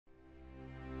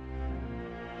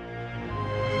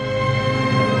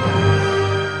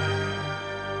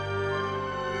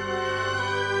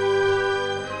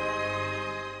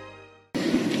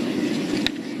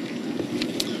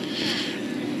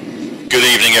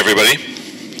evening, everybody.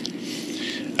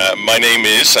 My name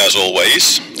is, as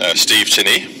always, Steve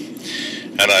Tinney,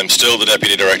 and I'm still the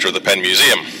Deputy Director of the Penn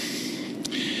Museum.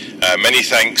 Many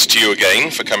thanks to you again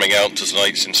for coming out to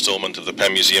tonight's installment of the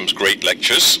Penn Museum's Great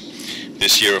Lectures.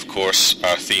 This year, of course,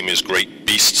 our theme is Great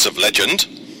Beasts of Legend,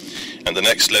 and the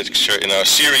next lecture in our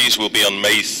series will be on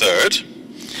May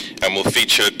 3rd, and will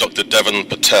feature Dr. Devan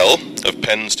Patel of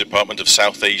Penn's Department of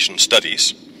South Asian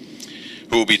Studies,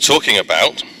 who will be talking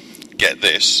about, get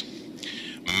this,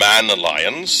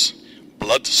 man-lions,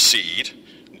 blood seed,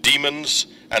 demons,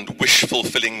 and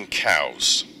wish-fulfilling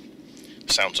cows.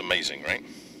 Sounds amazing, right?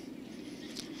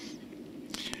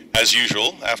 As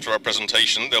usual, after our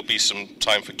presentation, there'll be some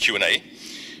time for Q&A,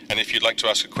 and if you'd like to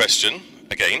ask a question,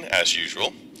 again, as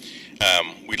usual,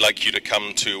 we'd like you to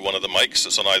come to one of the mics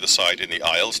that's on either side in the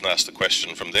aisles and ask the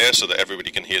question from there so that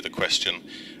everybody can hear the question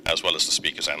as well as the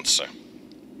speaker's answer.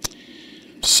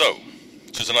 So,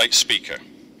 to tonight's speaker.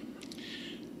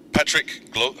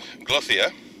 Patrick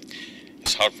Glauthier,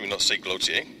 it's hard for me not to say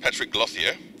Glauthier, Patrick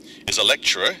Glauthier is a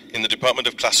lecturer in the Department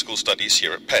of Classical Studies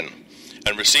here at Penn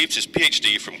and received his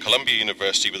PhD from Columbia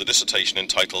University with a dissertation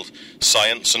entitled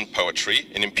Science and Poetry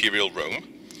in Imperial Rome,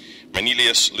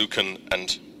 Menelaus, Lucan,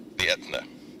 and the Aetna.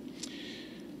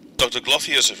 Dr.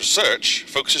 Glauthier's research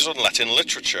focuses on Latin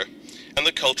literature and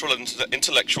the cultural and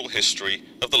intellectual history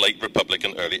of the late Republic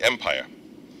and early Empire.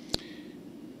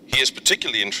 He is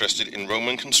particularly interested in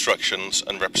Roman constructions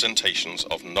and representations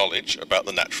of knowledge about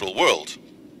the natural world.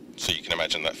 So you can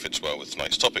imagine that fits well with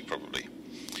tonight's topic, probably.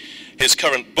 His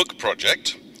current book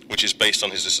project, which is based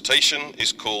on his dissertation,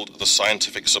 is called The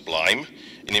Scientific Sublime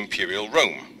in Imperial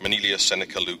Rome, Menelaus,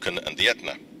 Seneca, Lucan, and the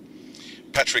Aetna.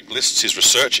 Patrick lists his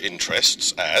research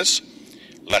interests as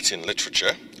Latin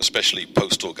literature, especially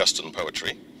post-Augustan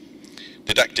poetry,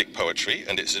 didactic poetry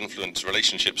and its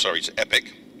relationship to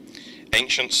epic,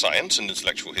 ancient science and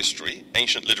intellectual history,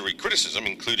 ancient literary criticism,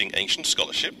 including ancient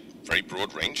scholarship, very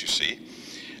broad range, you see,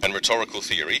 and rhetorical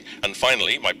theory, and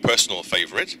finally, my personal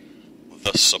favorite,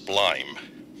 the sublime,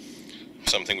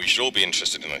 something we should all be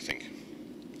interested in, I think.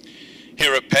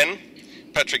 Here at Penn,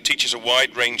 Patrick teaches a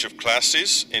wide range of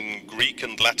classes in Greek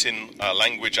and Latin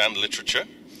language and literature,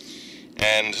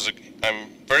 and I'm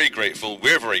very grateful,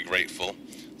 we're very grateful,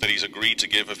 that he's agreed to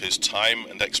give of his time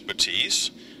and expertise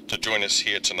to join us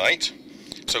here tonight.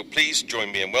 So please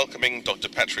join me in welcoming Dr.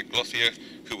 Patrick Glauthier,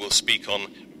 who will speak on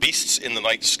Beasts in the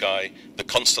Night Sky, the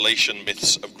Constellation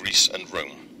Myths of Greece and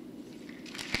Rome.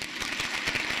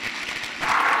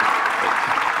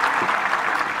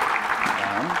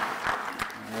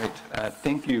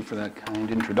 Thank you for that kind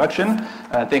introduction.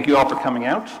 Thank you all for coming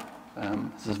out.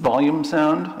 Does this volume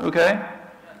sound okay?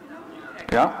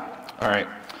 Yeah? All right.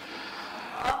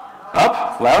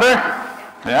 Up? Louder?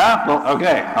 Yeah? Well,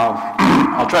 okay.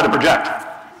 I'll try to project.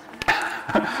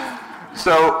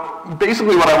 So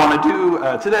basically what I want to do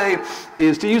today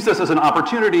is to use this as an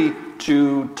opportunity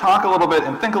to talk a little bit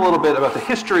and think a little bit about the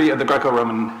history of the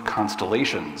Greco-Roman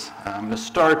constellations. I'm going to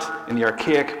start in the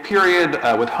Archaic period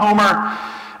with Homer,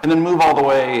 and then move all the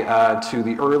way to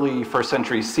the early 1st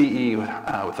century CE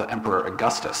with the Emperor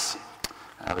Augustus.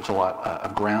 There's a lot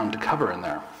of ground to cover in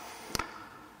there.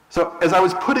 So as I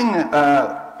was putting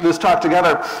this talk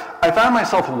together, I found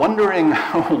myself wondering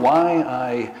why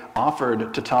I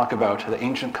offered to talk about the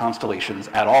ancient constellations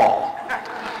at all.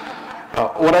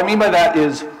 What I mean by that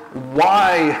is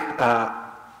why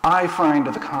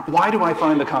do I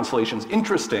find the constellations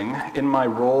interesting in my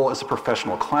role as a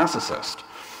professional classicist?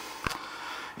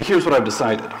 Here's what I've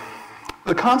decided.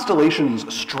 The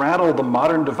constellations straddle the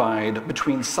modern divide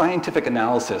between scientific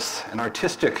analysis and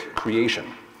artistic creation.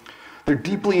 They're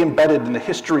deeply embedded in the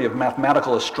history of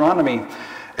mathematical astronomy,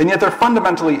 and yet they're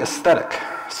fundamentally aesthetic,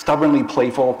 stubbornly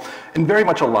playful, and very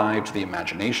much alive to the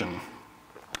imagination.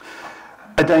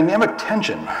 A dynamic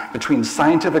tension between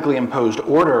scientifically imposed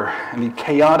order and the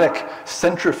chaotic,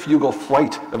 centrifugal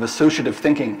flight of associative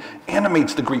thinking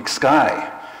animates the Greek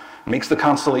sky, makes the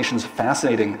constellations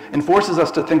fascinating, and forces us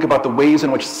to think about the ways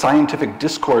in which scientific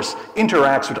discourse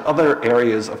interacts with other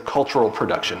areas of cultural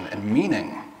production and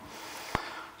meaning.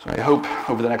 So I hope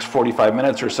over the next 45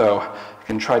 minutes or so, I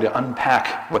can try to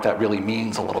unpack what that really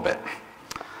means a little bit.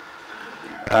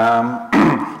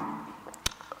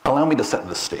 Allow me to set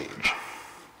the stage.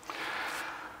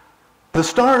 The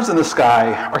stars in the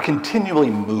sky are continually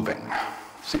moving.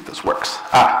 Let's see if this works.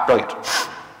 Brilliant.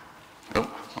 Oh,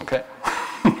 okay.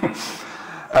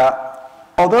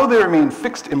 Although they remain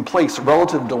fixed in place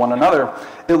relative to one another,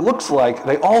 it looks like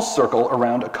they all circle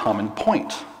around a common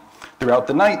point. Throughout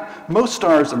the night, most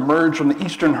stars emerge from the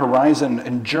eastern horizon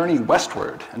and journey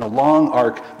westward in a long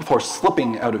arc before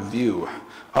slipping out of view,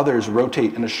 Others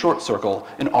rotate in a short circle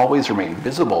and always remain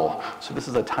visible. So this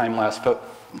is a time-lapse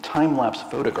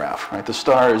photograph, right? The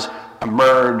stars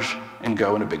emerge and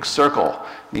go in a big circle.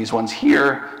 These ones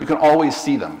here, you can always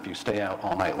see them if you stay out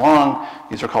all night long.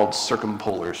 These are called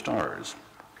circumpolar stars.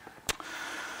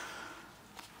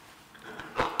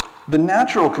 The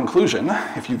natural conclusion,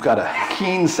 if you've got a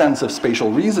keen sense of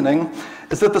spatial reasoning,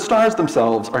 is that the stars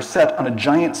themselves are set on a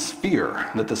giant sphere,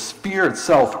 that the sphere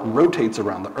itself rotates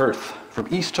around the Earth from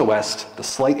east to west, the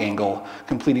slight angle,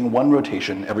 completing one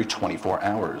rotation every 24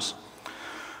 hours.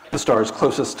 The stars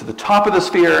closest to the top of the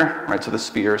sphere, right, so the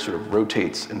sphere sort of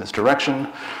rotates in this direction.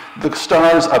 The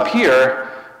stars up here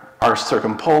are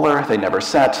circumpolar, they never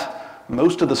set.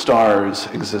 Most of the stars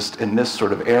exist in this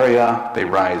sort of area. They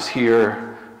rise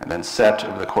here and then set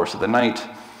over the course of the night.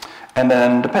 And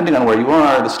then, depending on where you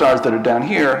are, the stars that are down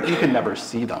here, you can never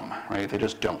see them, right? They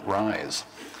just don't rise.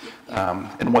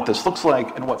 And what this looks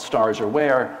like and what stars are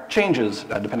where changes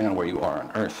depending on where you are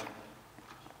on Earth.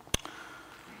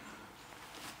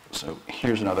 So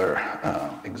here's another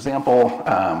example.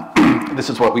 This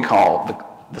is what we call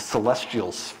the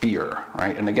celestial sphere,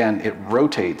 right? And again, it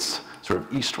rotates sort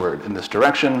of eastward in this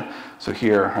direction. So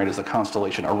here, right, is the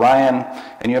constellation Orion.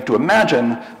 And you have to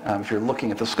imagine, if you're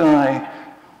looking at the sky,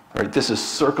 right, this is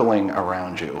circling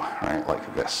around you, right,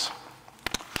 like this.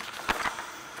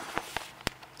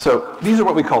 So these are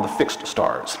what we call the fixed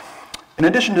stars. In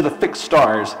addition to the fixed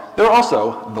stars, there are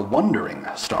also the wandering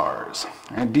stars.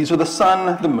 And these are the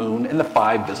sun, the moon, and the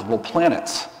 5 visible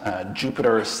planets,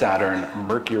 Jupiter, Saturn,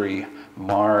 Mercury,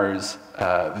 Mars,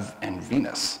 and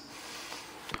Venus.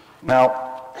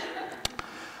 Now,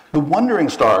 the wandering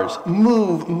stars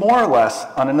move more or less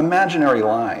on an imaginary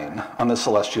line on the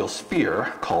celestial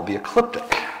sphere called the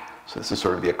ecliptic. So this is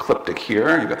sort of the ecliptic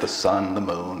here. You've got the sun, the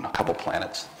moon, a couple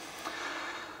planets.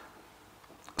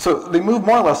 So they move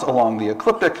more or less along the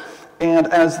ecliptic, and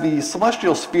as the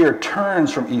celestial sphere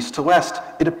turns from east to west,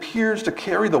 it appears to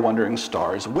carry the wandering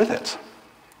stars with it.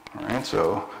 All right,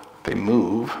 so they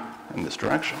move in this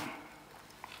direction.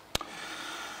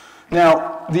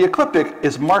 Now, the ecliptic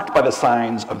is marked by the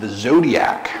signs of the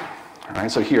zodiac. All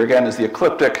right, so here again is the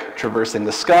ecliptic traversing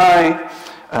the sky,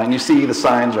 and you see the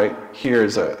signs right here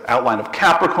is an outline of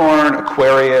Capricorn,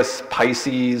 Aquarius,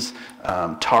 Pisces,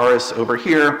 Taurus over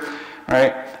here.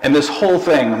 Right? And this whole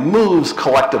thing moves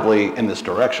collectively in this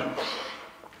direction.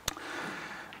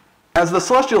 As the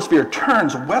celestial sphere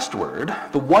turns westward,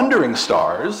 the wandering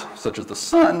stars, such as the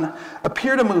sun,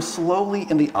 appear to move slowly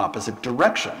in the opposite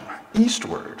direction,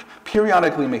 eastward,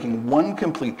 periodically making one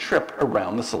complete trip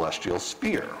around the celestial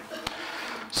sphere.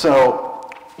 So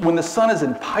when the sun is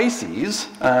in Pisces,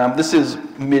 this is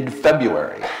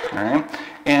mid-February, right?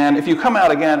 And if you come out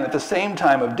again at the same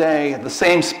time of day, at the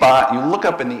same spot, you look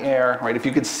up in the air, right? If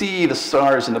you could see the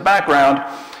stars in the background,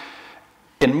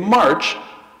 in March,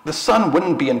 the sun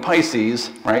wouldn't be in Pisces,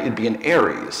 right? It'd be in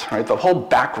Aries, right? The whole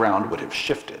background would have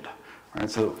shifted, right?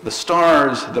 So the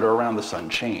stars that are around the sun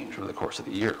change over the course of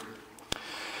the year.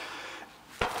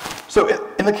 So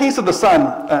in the case of the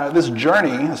sun, this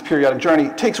journey, this periodic journey,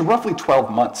 takes roughly 12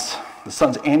 months. The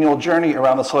sun's annual journey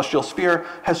around the celestial sphere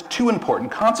has 2 important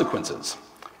consequences.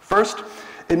 First,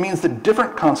 it means that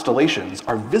different constellations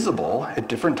are visible at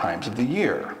different times of the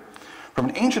year. From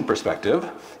an ancient perspective,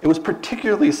 it was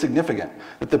particularly significant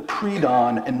that the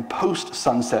pre-dawn and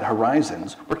post-sunset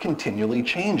horizons were continually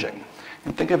changing.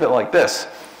 And think of it like this.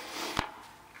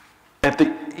 At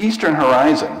the eastern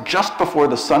horizon, just before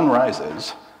the sun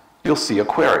rises, you'll see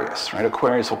Aquarius, right?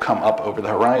 Aquarius will come up over the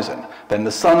horizon. Then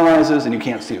the sun rises and you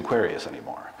can't see Aquarius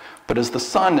anymore. But as the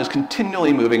sun is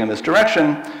continually moving in this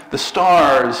direction, the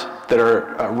stars that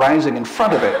are rising in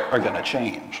front of it are going to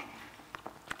change.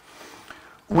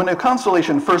 When a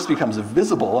constellation first becomes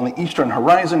visible on the eastern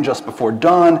horizon just before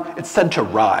dawn, it's said to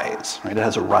rise, right? It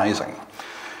has a rising.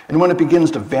 And when it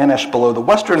begins to vanish below the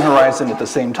western horizon at the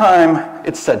same time,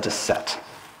 it's said to set.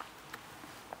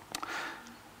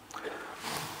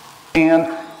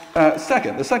 And the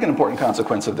second important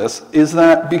consequence of this is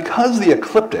that because the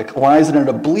ecliptic lies at an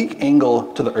oblique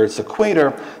angle to the Earth's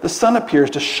equator, the sun appears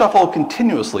to shuffle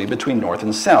continuously between north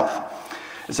and south.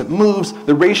 As it moves,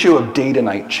 the ratio of day to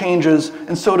night changes,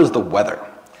 and so does the weather.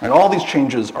 And all these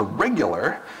changes are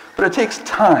regular, but it takes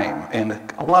time and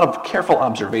a lot of careful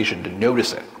observation to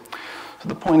notice it. So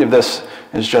the point of this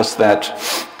is just that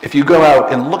if you go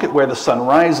out and look at where the sun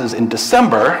rises in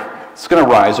December, it's going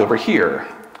to rise over here.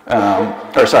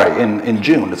 In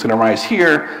June, it's going to rise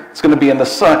here. It's going to be in the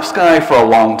sky for a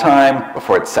long time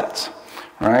before it sets.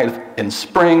 Right? In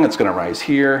spring, it's going to rise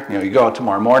here. You go out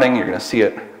tomorrow morning, you're going to see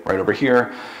it right over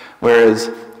here. Whereas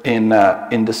in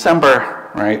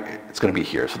December, right, it's going to be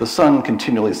here. So the sun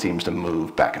continually seems to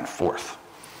move back and forth.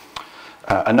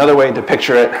 Another way to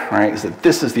picture it, right, is that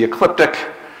this is the ecliptic,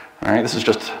 right? This is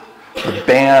just the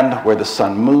band where the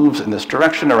sun moves in this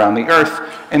direction around the Earth,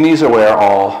 and these are where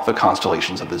all the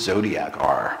constellations of the zodiac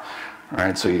are.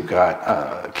 Right, so you've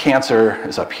got Cancer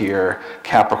is up here,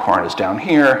 Capricorn is down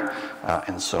here,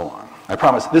 and so on. I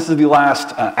promise this is the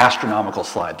last astronomical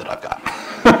slide that I've got.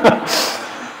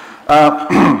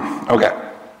 Okay.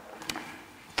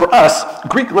 For us,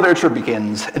 Greek literature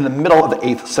begins in the middle of the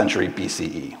 8th century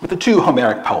BCE with the two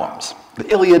Homeric poems, the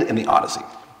Iliad and the Odyssey.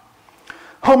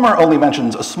 Homer only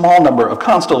mentions a small number of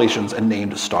constellations and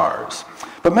named stars,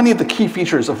 but many of the key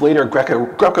features of later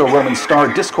Greco-Roman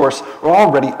star discourse are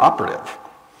already operative.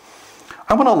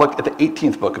 I want to look at the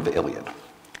 18th book of the Iliad.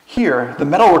 Here, the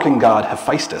metalworking god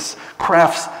Hephaestus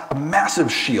crafts a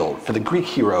massive shield for the Greek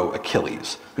hero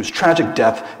Achilles, whose tragic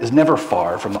death is never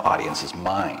far from the audience's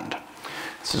mind.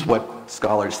 This is what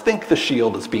scholars think the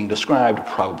shield that's being described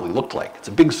probably looked like. It's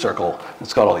a big circle, and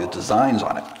it's got all these designs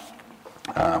on it.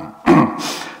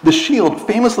 The shield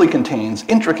famously contains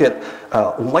intricate,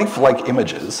 lifelike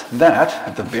images that,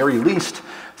 at the very least,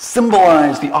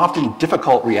 symbolize the often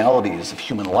difficult realities of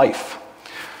human life.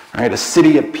 Right? A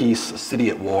city at peace, a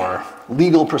city at war,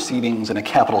 legal proceedings in a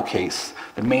capital case,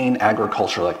 the main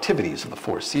agricultural activities of the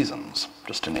 4 seasons,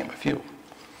 just to name a few.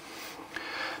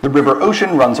 The river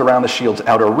Ocean runs around the shield's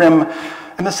outer rim,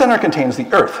 and the center contains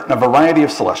the Earth and a variety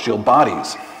of celestial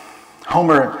bodies.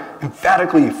 Homer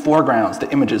emphatically foregrounds the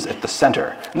images at the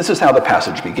center, and this is how the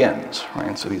passage begins,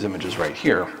 right? So these images right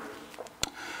here.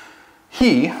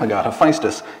 He, the god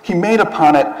Hephaestus, he made the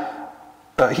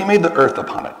earth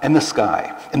upon it, and the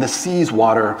sky, and the sea's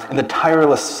water, and the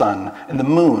tireless sun, and the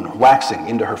moon waxing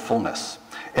into her fullness,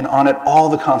 and on it all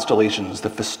the constellations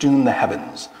that festoon the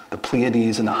heavens, the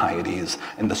Pleiades and the Hyades,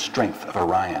 and the strength of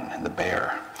Orion and the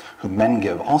bear, whom men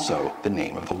give also the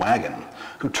name of the wagon,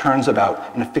 who turns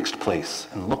about in a fixed place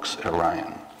and looks at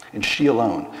Orion, and she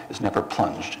alone is never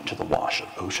plunged into the wash of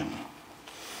ocean.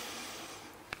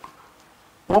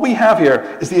 What we have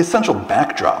here is the essential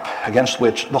backdrop against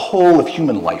which the whole of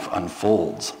human life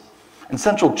unfolds. And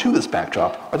central to this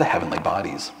backdrop are the heavenly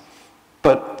bodies.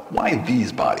 But why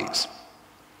these bodies?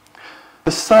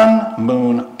 The sun,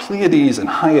 moon, Pleiades, and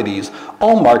Hyades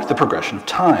all mark the progression of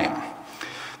time.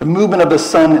 The movement of the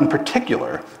sun in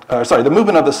particular,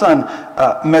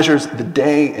 measures the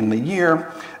day and the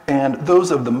year, and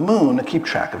those of the moon keep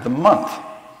track of the month.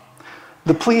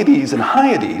 The Pleiades and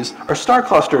Hyades are star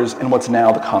clusters in what's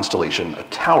now the constellation of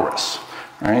Taurus.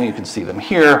 Right? You can see them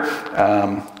here.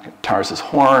 Taurus's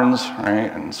horns,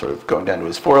 right, and sort of going down to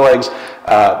his forelegs.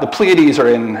 The Pleiades are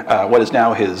in what is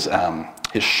now his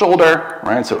shoulder,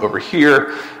 right? So over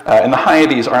here, and the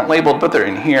Hyades aren't labeled, but they're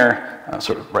in here,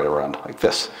 sort of right around like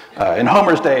this. In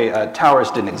Homer's day, Taurus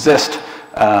didn't exist,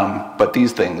 but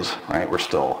these things, right, were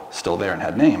still there and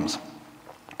had names.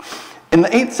 In the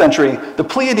 8th century, the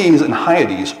Pleiades and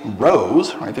Hyades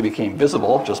rose, right? They became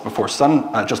visible just before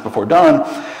dawn,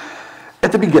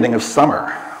 at the beginning of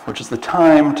summer, which is the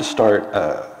time to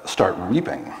start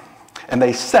reaping. And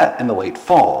they set in the late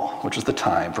fall, which is the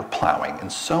time for plowing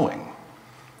and sowing.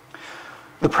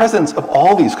 The presence of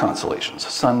all these constellations,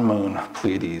 sun, moon,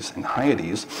 Pleiades, and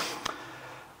Hyades,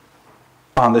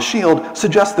 on the shield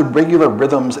suggests the regular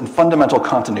rhythms and fundamental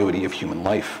continuity of human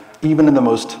life, even in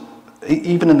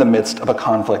the midst of a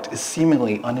conflict as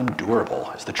seemingly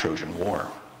unendurable as the Trojan War.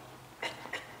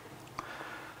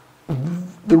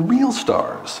 The real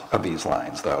stars of these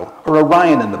lines, though, are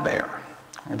Orion and the bear,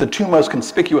 the two most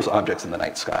conspicuous objects in the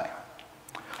night sky.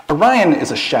 Orion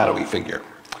is a shadowy figure.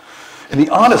 In the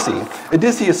Odyssey,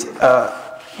 Odysseus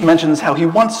mentions how he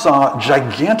once saw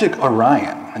gigantic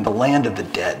Orion in the land of the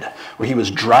dead, where he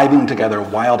was driving together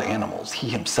wild animals he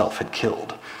himself had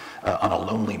killed on a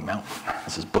lonely mountain.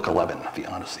 This is Book 11 of the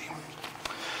Odyssey.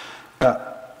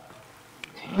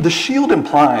 The shield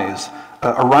implies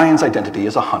Orion's identity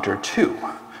as a hunter too,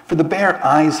 for the bear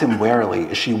eyes him warily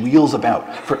as she wheels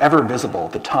about, forever visible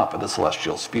at the top of the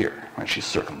celestial sphere, when she's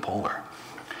circumpolar.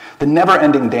 The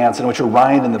never-ending dance in which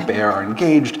Orion and the bear are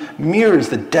engaged mirrors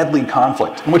the deadly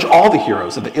conflict in which all the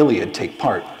heroes of the Iliad take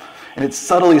part, and it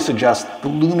subtly suggests the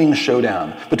looming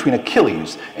showdown between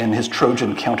Achilles and his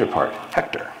Trojan counterpart,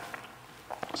 Hector.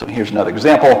 So here's another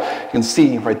example. You can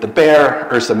see, right, the bear,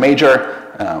 Ursa Major,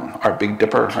 our Big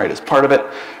Dipper, right, is part of it.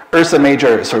 Ursa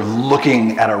Major is sort of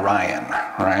looking at Orion,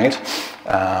 right,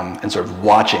 and sort of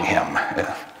watching him.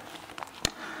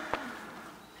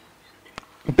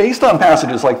 Based on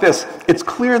passages like this, it's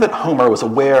clear that Homer was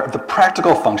aware of the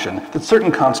practical function that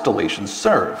certain constellations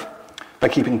serve. By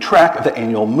keeping track of the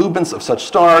annual movements of such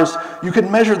stars, you could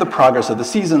measure the progress of the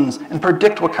seasons and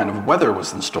predict what kind of weather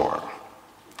was in store.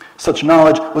 Such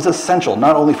knowledge was essential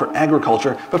not only for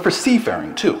agriculture, but for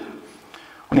seafaring too.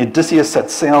 When Odysseus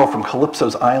set sail from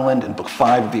Calypso's island in Book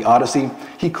 5 of the Odyssey,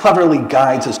 he cleverly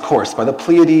guides his course by the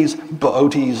Pleiades,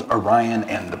 Boötes, Orion,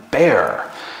 and the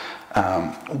Bear.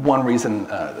 One reason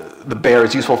the Bear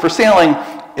is useful for sailing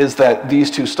is that these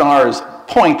two stars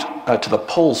point to the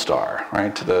pole star,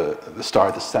 right, to the star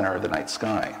at the center of the night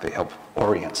sky. They help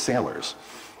orient sailors.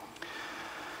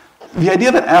 The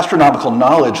idea that astronomical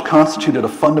knowledge constituted a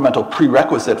fundamental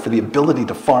prerequisite for the ability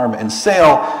to farm and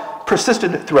sail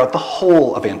persisted throughout the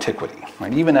whole of antiquity.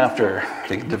 Right? Even after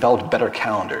they developed better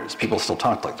calendars, people still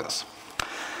talked like this.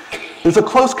 There's a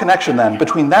close connection then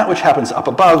between that which happens up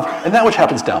above and that which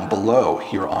happens down below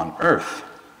here on Earth.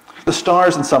 The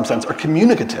stars, in some sense, are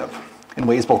communicative in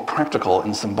ways both practical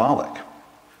and symbolic.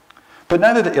 But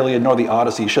neither the Iliad nor the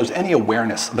Odyssey shows any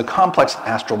awareness of the complex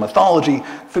astral mythology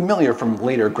familiar from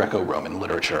later Greco-Roman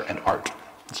literature and art.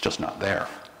 It's just not there.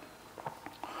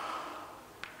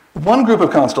 One group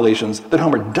of constellations that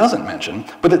Homer doesn't mention,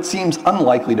 but that seems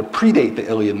unlikely to predate the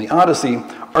Iliad and the Odyssey,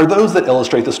 are those that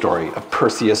illustrate the story of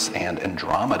Perseus and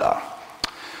Andromeda.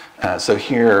 So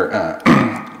here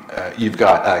you've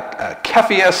got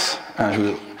Cepheus,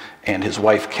 who and his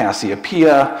wife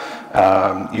Cassiopeia.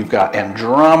 You've got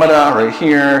Andromeda right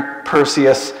here,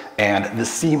 Perseus, and the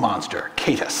sea monster,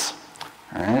 Cetus.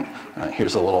 All right?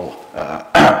 Here's a little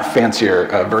fancier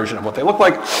version of what they look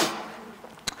like.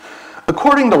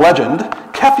 According to legend,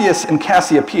 Cepheus and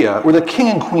Cassiopeia were the king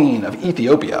and queen of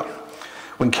Ethiopia.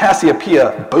 When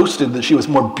Cassiopeia boasted that she was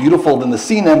more beautiful than the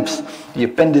sea nymphs, the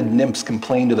offended nymphs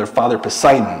complained to their father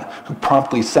Poseidon, who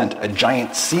promptly sent a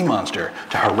giant sea monster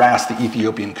to harass the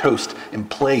Ethiopian coast and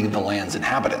plague the land's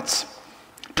inhabitants.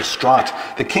 Distraught,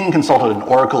 the king consulted an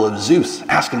oracle of Zeus,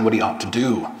 asking what he ought to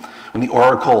do. When the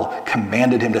oracle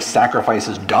commanded him to sacrifice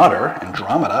his daughter,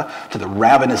 Andromeda, to the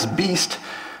ravenous beast,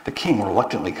 the king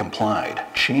reluctantly complied,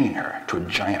 chaining her to a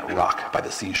giant rock by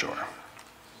the seashore.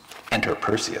 Enter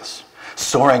Perseus,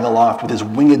 soaring aloft with his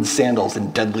winged sandals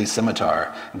and deadly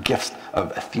scimitar, gifts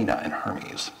of Athena and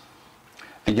Hermes.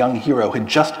 The young hero had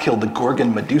just killed the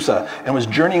Gorgon Medusa and was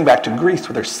journeying back to Greece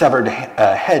with her severed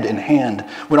head in hand,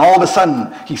 when all of a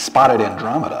sudden he spotted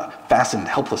Andromeda, fastened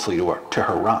helplessly to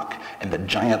her rock, and the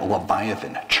giant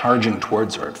Leviathan charging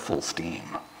towards her at full steam.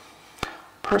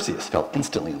 Perseus fell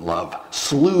instantly in love,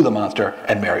 slew the monster,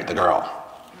 and married the girl.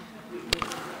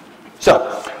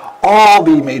 So, all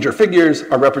the major figures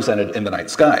are represented in the night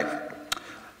sky.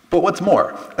 But what's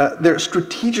more, they're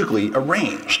strategically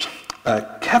arranged.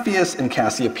 Cepheus and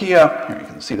Cassiopeia, here you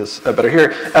can see this better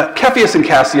here. Cepheus and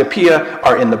Cassiopeia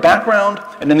are in the background,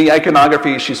 and in the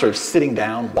iconography, she's sort of sitting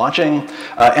down, watching.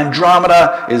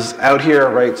 Andromeda is out here,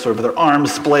 right, sort of with her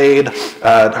arms splayed,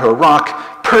 her rock.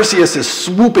 Perseus is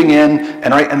swooping in,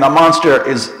 and the monster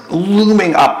is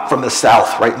looming up from the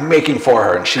south, right, making for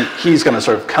her, and he's going to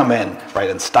sort of come in, right,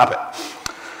 and stop it.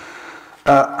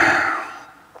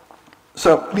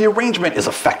 So the arrangement is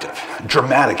effective,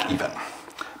 dramatic even.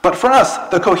 But for us,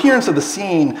 the coherence of the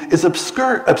scene is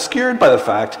obscured by the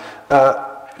fact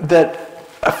that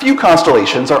a few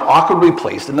constellations are awkwardly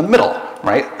placed in the middle,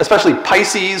 right? Especially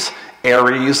Pisces,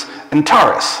 Aries, and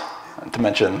Taurus, to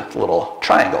mention the little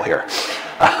triangle here.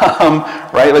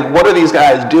 Right? Like, what are these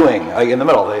guys doing in the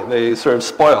middle? They sort of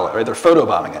spoil it, right? They're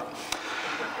photobombing it.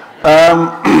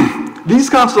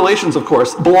 These constellations, of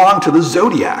course, belong to the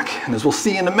zodiac. And as we'll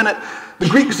see in a minute, the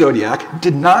Greek zodiac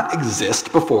did not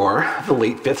exist before the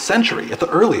late 5th century, at the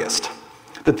earliest.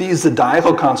 That these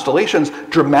zodiacal constellations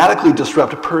dramatically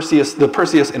disrupt the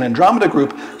Perseus and Andromeda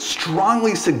group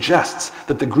strongly suggests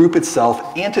that the group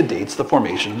itself antedates the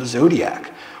formation of the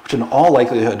zodiac, which in all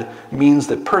likelihood means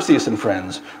that Perseus and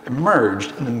friends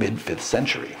emerged in the mid-5th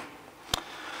century.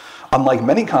 Unlike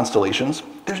many constellations,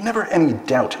 there's never any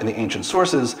doubt in the ancient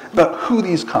sources about who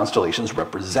these constellations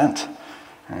represent.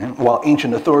 Right? While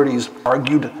ancient authorities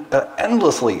argued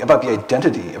endlessly about the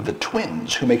identity of the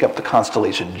twins who make up the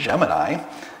constellation Gemini,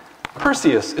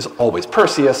 Perseus is always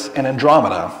Perseus and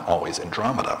Andromeda always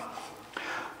Andromeda.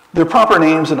 Their proper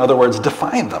names, in other words,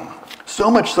 define them. So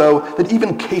much so that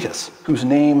even Cetus, whose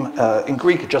name in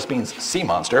Greek just means sea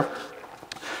monster,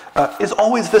 is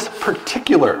always this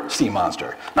particular sea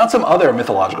monster, not some other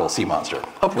mythological sea monster,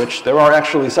 of which there are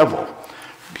actually several.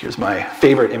 Here's my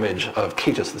favorite image of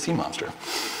Cetus the sea monster.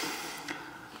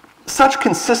 Such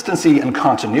consistency and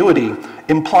continuity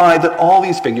imply that all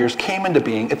these figures came into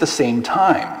being at the same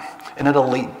time and at a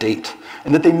late date,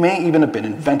 and that they may even have been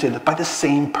invented by the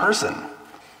same person.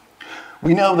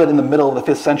 We know that in the middle of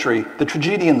the 5th century, the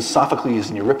tragedians Sophocles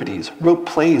and Euripides wrote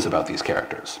plays about these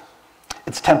characters.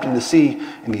 It's tempting to see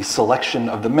in the selection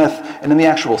of the myth and in the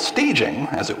actual staging,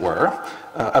 as it were,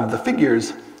 of the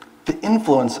figures, the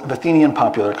influence of Athenian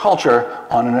popular culture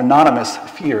on an anonymous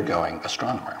theater-going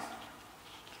astronomer.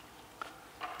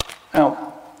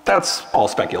 Now, that's all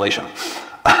speculation,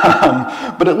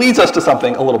 but it leads us to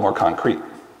something a little more concrete.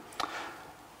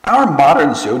 Our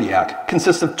modern zodiac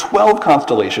consists of 12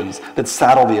 constellations that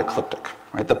saddle the ecliptic,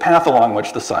 right? The path along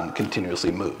which the sun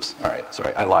continuously moves. All right,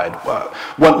 sorry, I lied.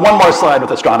 One more slide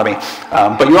with astronomy,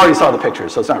 but you already saw the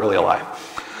pictures, so it's not really a lie.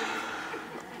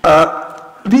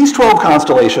 These 12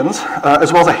 constellations,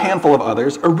 as well as a handful of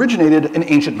others, originated in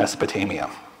ancient Mesopotamia.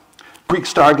 Greek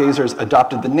stargazers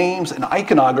adopted the names and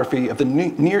iconography of the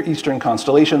Near Eastern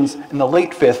constellations in the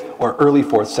late 5th or early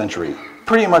 4th century,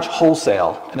 pretty much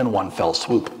wholesale and in one fell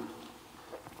swoop.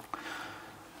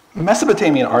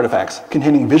 Mesopotamian artifacts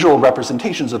containing visual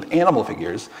representations of animal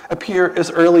figures appear as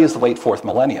early as the late 4th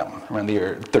millennium, around the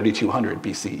year 3200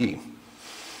 BCE.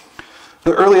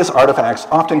 The earliest artifacts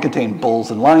often contain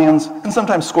bulls and lions, and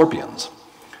sometimes scorpions.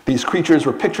 These creatures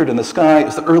were pictured in the sky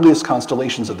as the earliest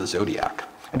constellations of the zodiac.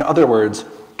 In other words,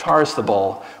 Taurus the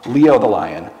bull, Leo the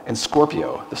lion, and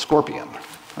Scorpio the scorpion,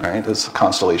 right, as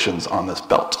constellations on this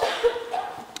belt.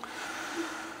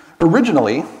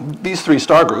 Originally, these 3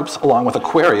 star groups, along with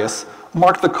Aquarius,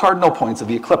 marked the cardinal points of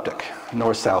the ecliptic,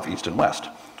 north, south, east, and west,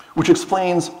 which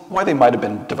explains why they might have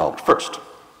been developed first.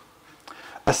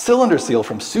 A cylinder seal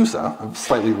from Susa, of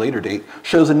slightly later date,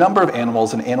 shows a number of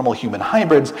animals and animal-human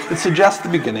hybrids that suggest the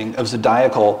beginning of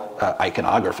zodiacal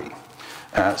iconography.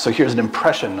 So here's an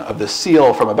impression of this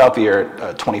seal from about the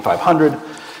year 2500,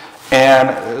 and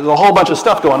there's a whole bunch of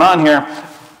stuff going on here.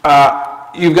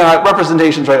 You've got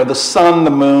representations, right, of the sun, the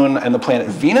moon, and the planet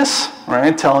Venus,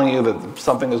 right, telling you that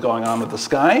something is going on with the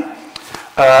sky.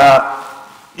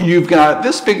 You've got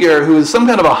this figure who is some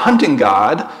kind of a hunting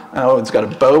god. It's got a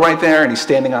bow right there, and he's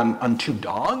standing on 2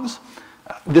 dogs.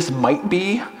 This might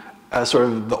be sort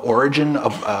of the origin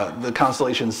of the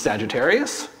constellation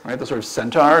Sagittarius, right, the sort of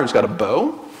centaur who's got a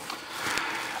bow.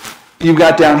 You've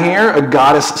got down here a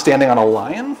goddess standing on a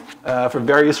lion. For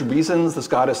various reasons, this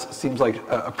goddess seems like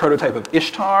a prototype of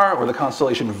Ishtar or the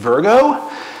constellation Virgo.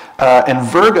 And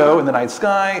Virgo in the night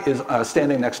sky is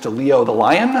standing next to Leo the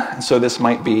lion. And so this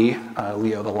might be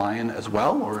Leo the lion as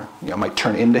well, or might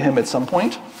turn into him at some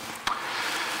point.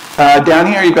 Down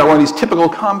here, you've got one of these typical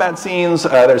combat scenes.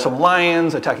 There's some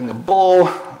lions attacking a bull.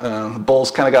 The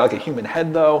bull's kind of got like a human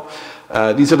head, though.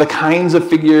 These are the kinds of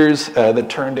figures that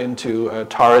turned into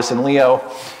Taurus and Leo.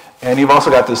 And you've also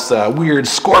got this weird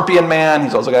scorpion man.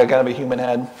 He's also got kind of a human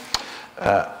head.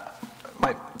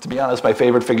 To be honest, my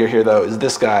favorite figure here, though, is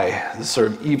this guy, this sort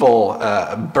of evil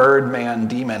bird man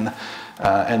demon,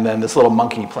 and then this little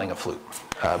monkey playing a flute.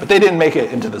 But they didn't make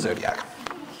it into the zodiac.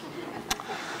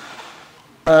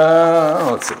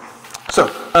 Let's see. So,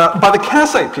 by the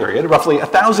Kassite period, roughly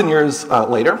 1,000 years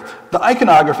later, the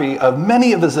iconography of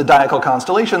many of the zodiacal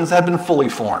constellations had been fully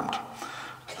formed.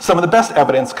 Some of the best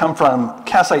evidence come from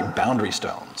Kassite boundary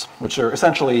stones, which are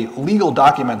essentially legal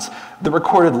documents that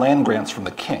recorded land grants from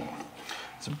the king.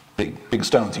 It's big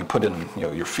stones you put in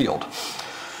your field.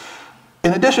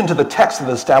 In addition to the text that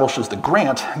establishes the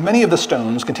grant, many of the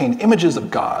stones contain images of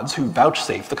gods who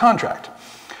vouchsafe the contract.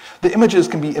 The images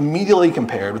can be immediately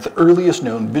compared with the earliest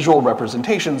known visual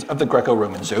representations of the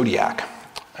Greco-Roman zodiac.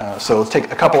 So let's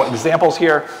take a couple of examples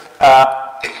here.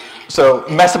 So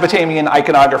Mesopotamian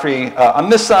iconography on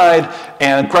this side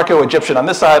and Greco-Egyptian on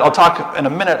this side. I'll talk in a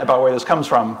minute about where this comes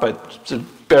from, but just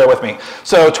bear with me.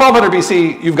 So 1200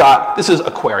 BC, you've got, this is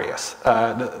Aquarius,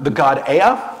 the god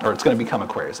Ea, or it's going to become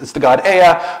Aquarius. It's the god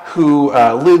Ea who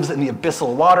lives in the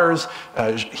abyssal waters.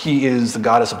 He is the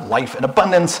goddess of life and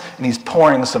abundance, and he's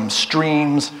pouring some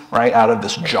streams right out of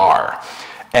this jar.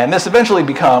 And this eventually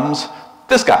becomes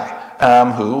this guy.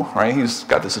 Who, right, he's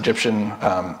got this Egyptian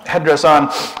headdress on,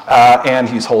 and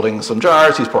he's holding some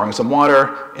jars, he's pouring some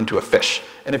water into a fish.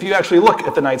 And if you actually look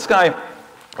at the night sky,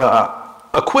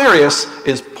 Aquarius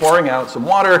is pouring out some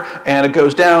water, and it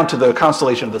goes down to the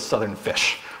constellation of the southern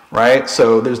fish, right?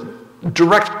 So there's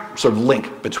direct sort of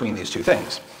link between these two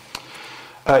things.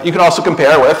 You can also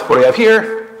compare with, what do we have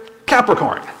here?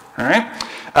 Capricorn, all right?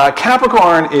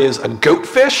 Capricorn is a goat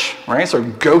fish, right? So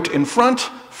goat in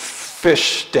front,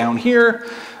 fish down here,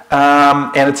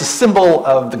 and it's a symbol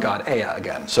of the god Ea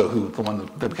again, so the one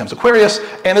that becomes Aquarius.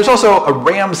 And there's also a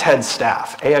ram's head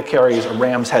staff. Ea carries a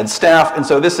ram's head staff, and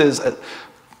so this is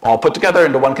all put together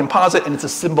into one composite, and it's a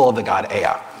symbol of the god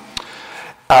Ea.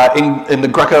 In the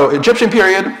Greco-Egyptian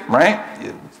period,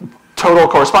 right, total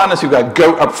correspondence. You've got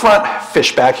goat up front,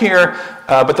 fish back here,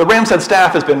 but the ram's head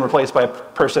staff has been replaced by a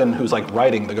person who's like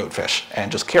riding the goatfish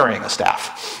and just carrying a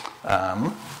staff.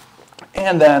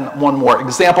 And then one more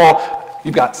example,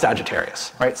 you've got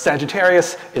Sagittarius, right?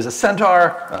 Sagittarius is a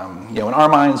centaur, in our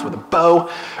minds with a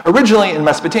bow. Originally in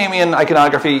Mesopotamian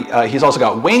iconography, he's also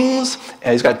got wings,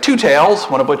 and he's got two tails,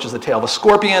 one of which is the tail of a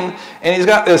scorpion, and he's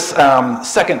got this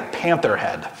second panther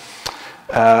head.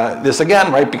 This again,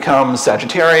 right, becomes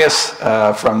Sagittarius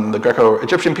from the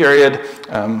Greco-Egyptian period.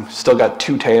 Still got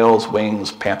two tails,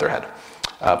 wings, panther head,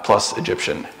 plus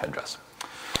Egyptian headdress.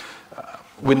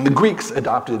 When the Greeks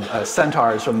adopted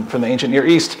centaurs from the ancient Near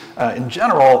East, in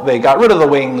general, they got rid of the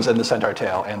wings and the centaur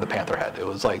tail and the panther head. It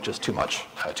was like just too much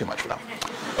for them.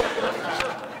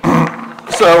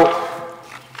 So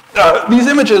these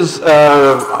images,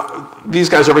 these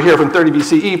guys over here from 30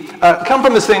 BCE, come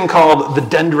from this thing called the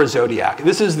Dendra zodiac.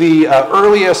 This is the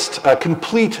earliest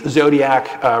complete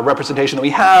zodiac representation that we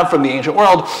have from the ancient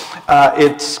world.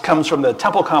 It comes from the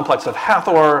temple complex of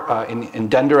Hathor in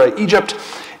Dendra, Egypt.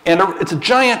 And it's a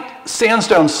giant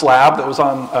sandstone slab that was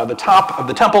on the top of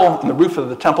the temple and the roof of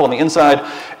the temple on the inside.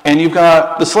 And you've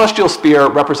got the celestial sphere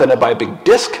represented by a big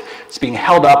disc. It's being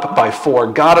held up by four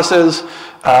goddesses.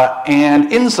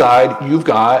 And inside, you've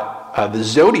got the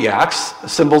zodiacs,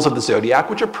 symbols of the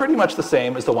zodiac, which are pretty much the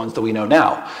same as the ones that we know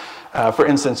now. For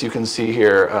instance, you can see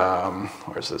here,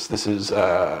 where's this? This is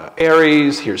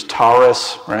Aries, here's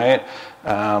Taurus, right?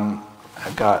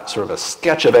 I've got sort of a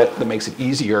sketch of it that makes it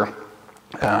easier.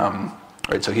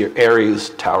 Right, so here, Aries,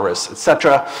 Taurus,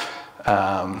 etc.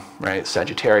 Right,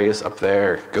 Sagittarius up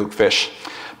there, goatfish.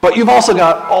 But you've also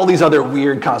got all these other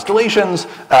weird constellations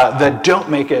that don't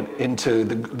make it into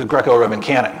the Greco-Roman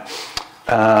canon.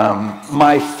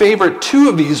 My favorite two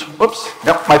of these,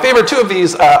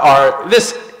 are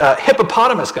this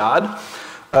hippopotamus god,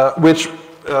 which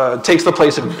takes the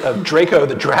place of Draco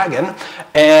the dragon,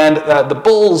 and the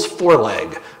bull's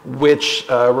foreleg, which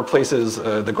replaces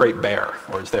the great bear,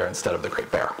 or is there instead of the great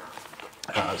bear.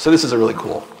 So this is a really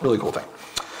cool thing.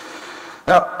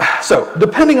 Now, so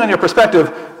depending on your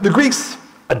perspective, the Greeks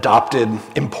adopted,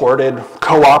 imported,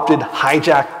 co-opted,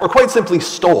 hijacked, or quite simply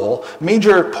stole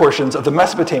major portions of the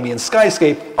Mesopotamian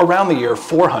skyscape around the year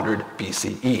 400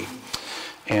 BCE.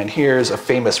 And here's a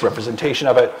famous representation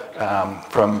of it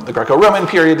from the Greco-Roman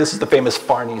period. This is the famous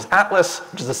Farnese Atlas,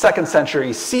 which is a 2nd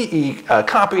century CE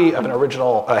copy of an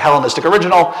original, Hellenistic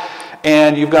original.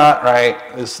 And you've got,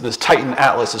 right, this Titan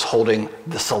Atlas is holding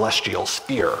the celestial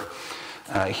sphere.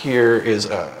 Here is,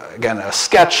 again, a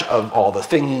sketch of all the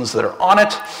things that are on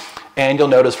it. And you'll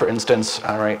notice, for instance,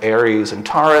 right, Aries and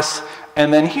Taurus.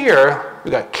 And then here,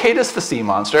 we've got Cadus the sea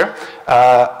monster,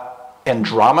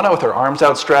 Andromeda with her arms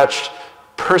outstretched,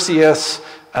 Perseus,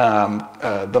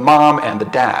 the mom, and the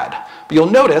dad. But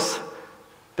you'll notice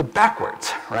they're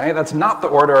backwards, right? That's not the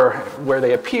order where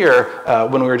they appear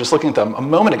when we were just looking at them a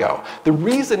moment ago. The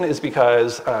reason is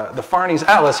because the Farnese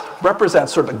Atlas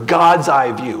represents sort of a God's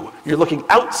eye view. You're looking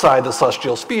outside the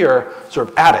celestial sphere, sort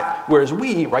of at it, whereas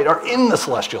we, right, are in the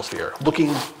celestial sphere,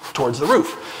 looking towards the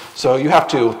roof. So you have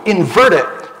to invert it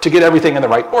to get everything in the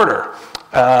right order.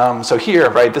 So here,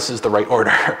 right, this is the right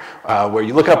order, where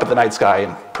you look up at the night sky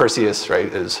and Perseus, right,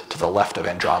 is to the left of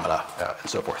Andromeda, and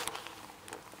so forth.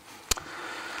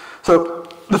 So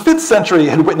the 5th century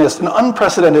had witnessed an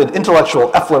unprecedented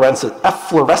intellectual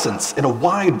efflorescence in a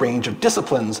wide range of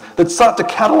disciplines that sought to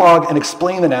catalog and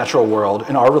explain the natural world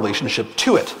and our relationship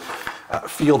to it.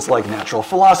 Fields like natural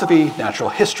philosophy, natural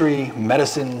history,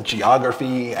 medicine,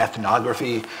 geography,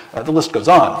 ethnography, the list goes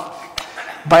on.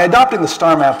 By adopting the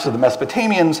star maps of the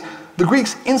Mesopotamians, the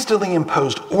Greeks instantly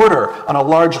imposed order on a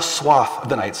large swath of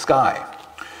the night sky,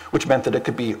 which meant that it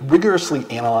could be rigorously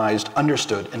analyzed,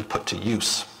 understood, and put to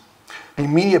use. The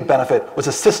immediate benefit was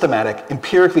a systematic,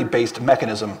 empirically based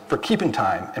mechanism for keeping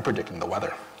time and predicting the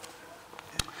weather.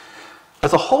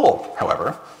 As a whole,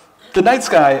 however, the night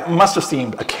sky must have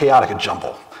seemed a chaotic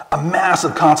jumble, a mass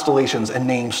of constellations and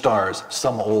named stars,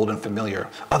 some old and familiar,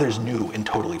 others new and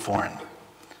totally foreign.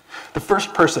 The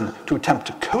first person to attempt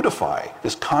to codify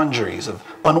this congeries of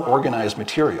unorganized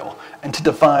material and to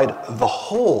divide the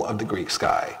whole of the Greek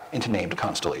sky into named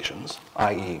constellations,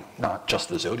 i.e. not just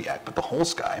the zodiac, but the whole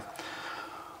sky,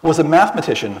 was a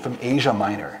mathematician from Asia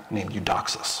Minor named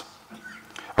Eudoxus.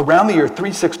 Around the year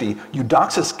 360,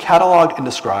 Eudoxus cataloged and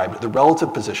described the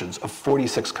relative positions of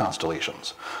 46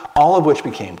 constellations, all of which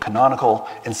became canonical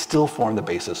and still form the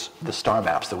basis of the star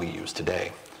maps that we use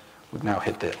today. We've now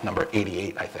hit the number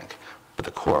 88, I think, for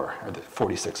the core, or the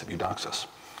 46 of Eudoxus.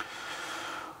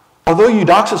 Although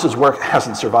Eudoxus' work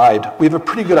hasn't survived, we have a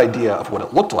pretty good idea of what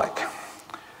it looked like.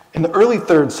 In the early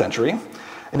 3rd century,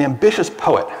 An ambitious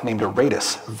poet named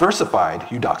Aratus versified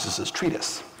Eudoxus's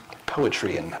treatise.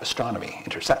 Poetry and astronomy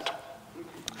intersect.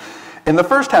 In the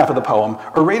first half of the poem,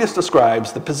 Aratus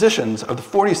describes the positions of the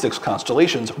 46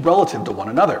 constellations relative to one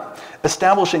another,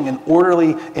 establishing an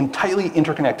orderly and tightly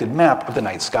interconnected map of the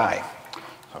night sky.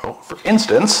 So, for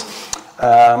instance,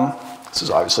 this is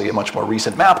obviously a much more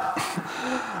recent map.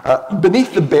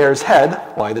 Beneath the bear's head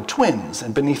lie the twins,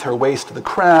 and beneath her waist the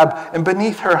crab, and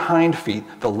beneath her hind feet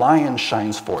the lion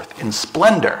shines forth in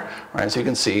splendor. Right, so you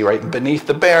can see, right, beneath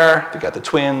the bear, you got the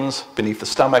twins, beneath the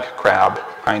stomach, crab,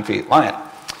 hind feet, lion.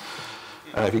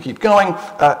 If you keep going,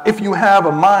 if you have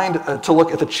a mind to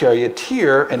look at the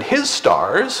charioteer and his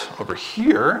stars over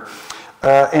here,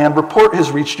 and report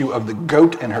has reached you of the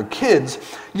goat and her kids,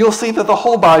 you'll see that the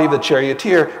whole body of the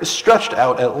charioteer is stretched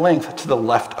out at length to the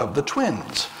left of the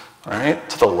twins, right?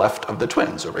 To the left of the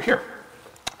twins over here.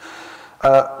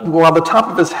 While the top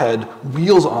of his head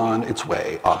wheels on its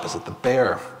way opposite the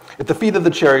bear. At the feet of the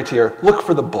charioteer, look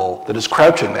for the bull that is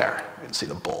crouching there. You can see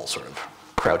the bull sort of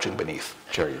crouching beneath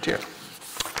the charioteer.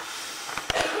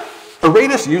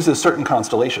 Aratus uses certain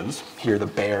constellations, here the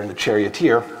bear and the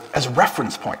charioteer, as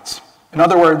reference points. In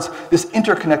other words, this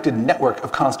interconnected network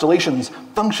of constellations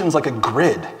functions like a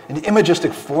grid, an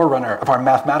imagistic forerunner of our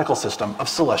mathematical system of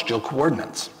celestial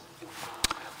coordinates.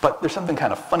 But there's something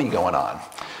kind of funny going on.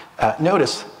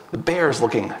 Notice the bear's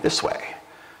looking this way.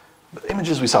 The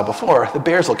images we saw before, the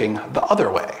bear's looking the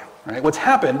other way. Right? What's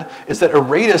happened is that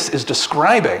Aratus is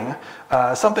describing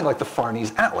something like the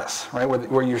Farnese Atlas, right?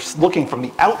 Where you're looking from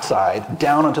the outside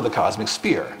down onto the cosmic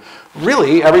sphere.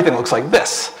 Really, everything looks like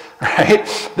this.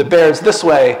 Right? The bear's this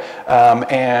way,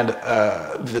 and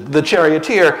the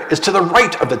charioteer is to the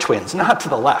right of the twins, not to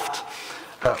the left.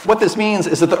 What this means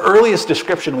is that the earliest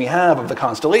description we have of the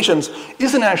constellations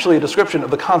isn't actually a description of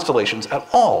the constellations at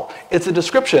all. It's a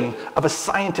description of a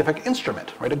scientific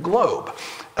instrument, right? A globe,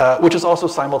 which is also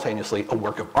simultaneously a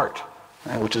work of art,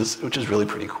 right? which is really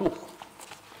pretty cool.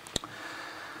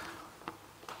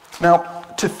 Now,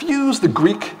 to fuse the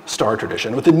Greek star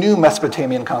tradition with the new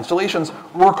Mesopotamian constellations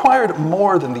required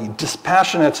more than the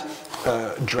dispassionate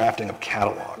drafting of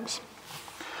catalogs.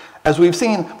 As we've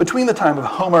seen, between the time of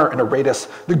Homer and Aratus,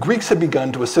 the Greeks had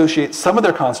begun to associate some of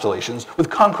their constellations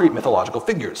with concrete mythological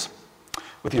figures.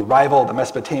 With the arrival of the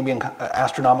Mesopotamian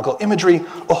astronomical imagery,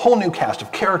 a whole new cast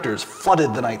of characters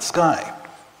flooded the night sky.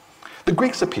 The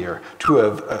Greeks appear to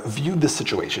have viewed this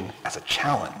situation as a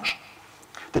challenge.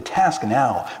 The task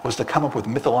now was to come up with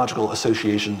mythological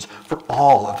associations for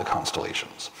all of the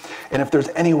constellations. And if there's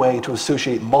any way to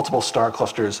associate multiple star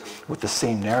clusters with the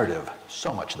same narrative,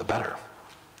 so much the better.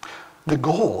 The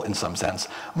goal, in some sense,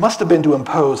 must have been to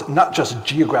impose not just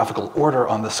geographical order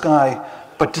on the sky,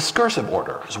 but discursive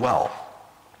order as well.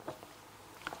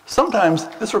 Sometimes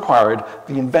this required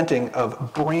the inventing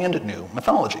of brand new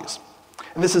mythologies.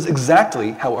 And this is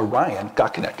exactly how Orion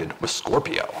got connected with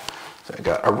Scorpio. So I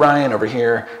got Orion over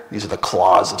here. These are the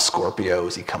claws of Scorpio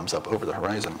as he comes up over the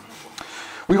horizon.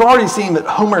 We've already seen that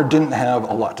Homer didn't have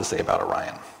a lot to say about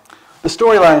Orion. The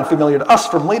storyline familiar to us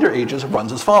from later ages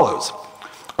runs as follows.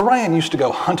 Orion used to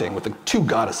go hunting with the two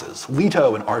goddesses,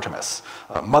 Leto and Artemis,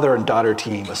 a mother and daughter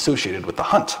team associated with the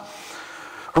hunt.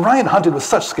 Orion hunted with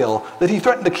such skill that he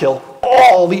threatened to kill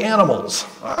all the animals,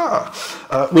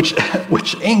 which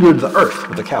angered the Earth,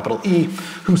 with a capital E,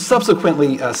 who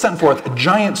subsequently sent forth a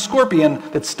giant scorpion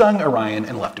that stung Orion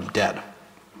and left him dead.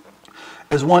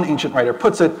 As one ancient writer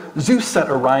puts it, Zeus set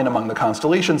Orion among the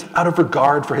constellations out of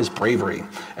regard for his bravery,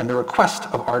 and the request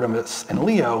of Artemis and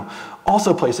Leo,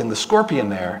 also placing the scorpion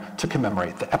there to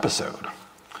commemorate the episode.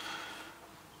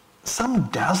 Some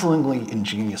dazzlingly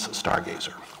ingenious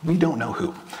stargazer, we don't know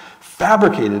who,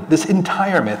 fabricated this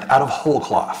entire myth out of whole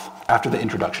cloth after the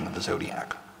introduction of the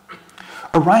zodiac.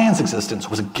 Orion's existence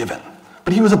was a given,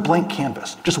 but he was a blank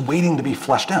canvas, just waiting to be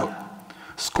fleshed out.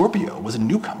 Scorpio was a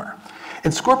newcomer,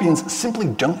 and scorpions simply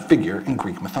don't figure in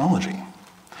Greek mythology.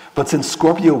 But since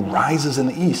Scorpio rises in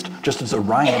the east, just as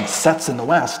Orion sets in the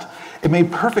west, it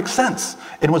made perfect sense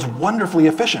and was wonderfully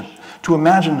efficient to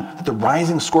imagine that the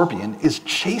rising scorpion is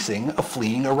chasing a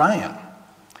fleeing Orion.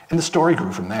 And the story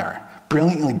grew from there,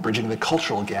 brilliantly bridging the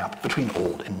cultural gap between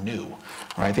old and new.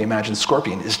 Right? They imagine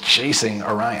Scorpion is chasing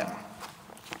Orion.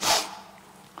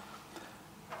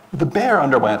 The bear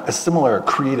underwent a similar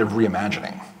creative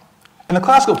reimagining. In the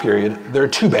classical period, there are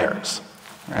two bears.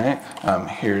 Right?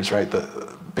 Here's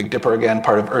the Big Dipper again,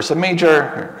 part of Ursa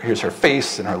Major. Here's her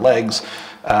face and her legs.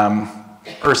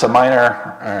 Ursa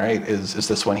Minor, all right, is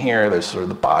this one here. There's sort of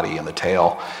the body and the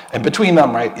tail. And between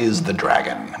them, right, is the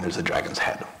dragon. And there's the dragon's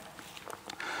head.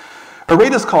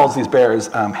 Aratus calls these bears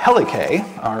Helicae,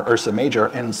 our Ursa Major,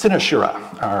 and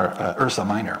Cynosura, our Ursa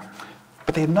Minor.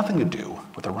 But they had nothing to do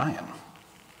with Orion.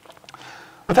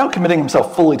 Without committing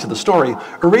himself fully to the story,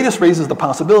 Aratus raises the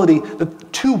possibility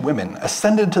that two women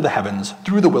ascended to the heavens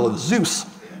through the will of Zeus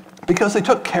because they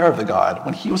took care of the god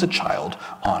when he was a child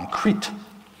on Crete.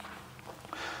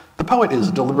 The poet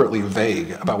is deliberately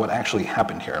vague about what actually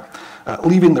happened here,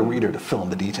 leaving the reader to fill in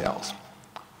the details.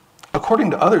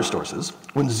 According to other sources,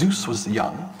 when Zeus was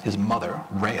young, his mother,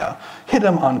 Rhea, hid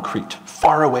him on Crete,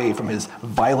 far away from his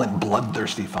violent,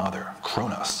 bloodthirsty father,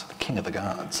 Kronos, the king of the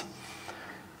gods.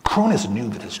 Cronus knew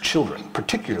that his children,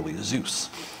 particularly Zeus,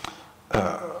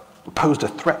 posed a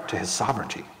threat to his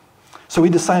sovereignty. So he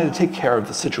decided to take care of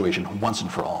the situation once and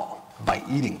for all by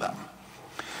eating them.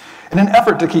 In an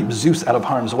effort to keep Zeus out of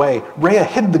harm's way, Rhea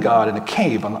hid the god in a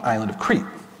cave on the island of Crete.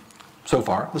 So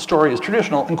far, the story is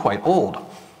traditional and quite old.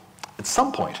 At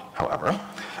some point, however,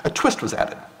 a twist was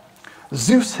added.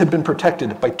 Zeus had been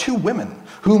protected by two women,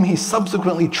 whom he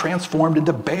subsequently transformed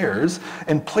into bears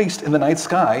and placed in the night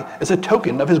sky as a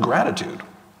token of his gratitude.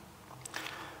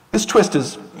 This twist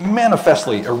is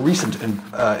manifestly a recent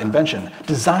invention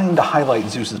designed to highlight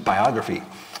Zeus's biography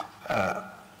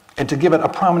and to give it a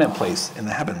prominent place in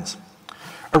the heavens.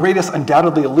 Aratus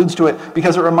undoubtedly alludes to it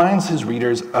because it reminds his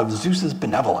readers of Zeus's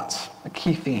benevolence, a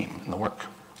key theme in the work.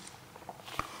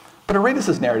 But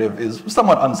Aratus' narrative is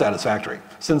somewhat unsatisfactory,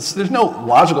 since there's no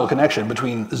logical connection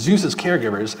between Zeus's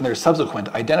caregivers and their subsequent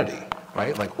identity,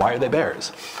 right? Like, why are they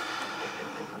bears?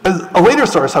 A later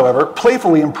source, however,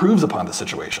 playfully improves upon the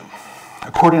situation.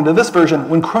 According to this version,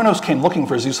 when Kronos came looking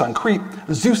for Zeus on Crete,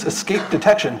 Zeus escaped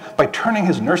detection by turning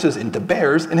his nurses into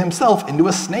bears and himself into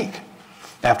a snake.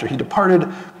 After he deposed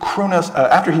Kronos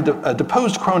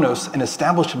and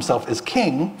established himself as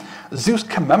king, Zeus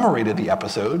commemorated the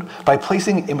episode by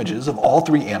placing images of all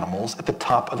three animals at the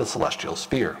top of the celestial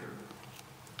sphere.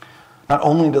 Not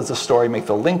only does the story make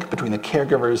the link between the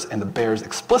caregivers and the bears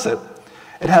explicit,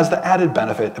 it has the added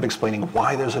benefit of explaining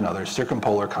why there's another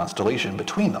circumpolar constellation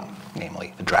between them,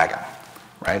 namely the dragon,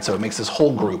 right? So it makes this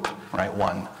whole group, right,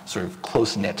 one sort of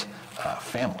close-knit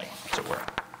family, as it were.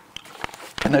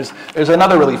 And there's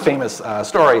another really famous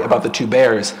story about the two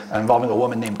bears involving a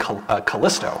woman named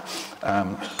Callisto,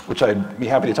 which I'd be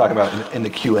happy to talk about in the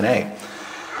Q&A.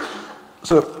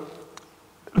 So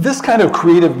this kind of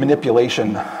creative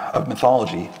manipulation of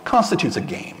mythology constitutes a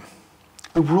game.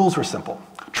 The rules were simple.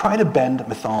 Try to bend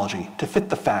mythology to fit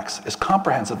the facts as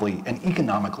comprehensively and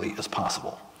economically as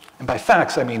possible. And by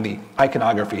facts, I mean the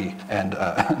iconography and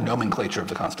nomenclature of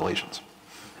the constellations.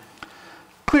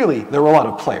 Clearly, there were a lot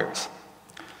of players.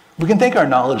 We can thank our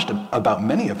knowledge about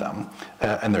many of them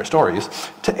and their stories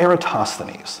to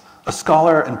Eratosthenes, a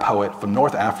scholar and poet from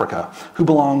North Africa who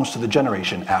belongs to the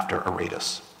generation after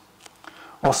Aratus.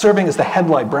 While serving as the head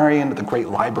librarian at the Great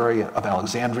Library of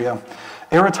Alexandria,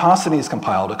 Eratosthenes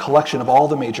compiled a collection of all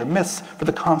the major myths for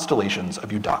the constellations of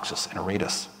Eudoxus and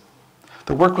Aratus.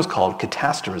 The work was called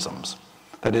Catasterisms,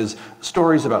 that is,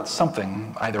 stories about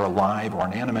something, either alive or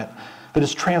inanimate, that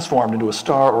is transformed into a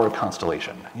star or a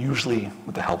constellation, usually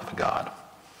with the help of a god.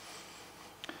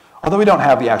 Although we don't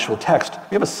have the actual text,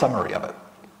 we have a summary of it.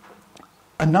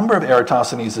 A number of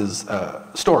Eratosthenes'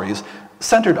 stories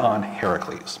centered on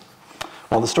Heracles.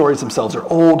 While the stories themselves are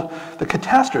old, the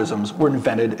catasterisms were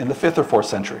invented in the 5th or 4th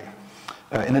century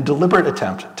in a deliberate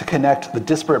attempt to connect the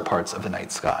disparate parts of the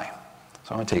night sky.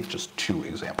 So I'm going to take just two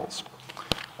examples.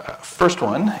 First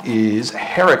one is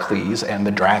Heracles and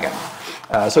the dragon.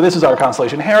 So this is our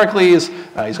constellation Heracles.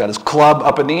 He's got his club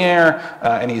up in the air,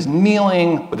 and he's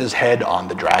kneeling with his head on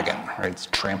the dragon, right? It's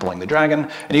trampling the dragon.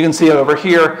 And you can see over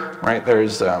here, right,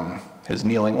 there's his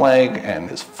kneeling leg and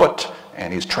his foot,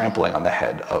 and he's trampling on the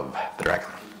head of the dragon.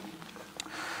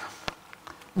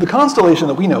 The constellation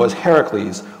that we know as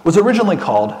Heracles was originally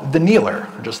called the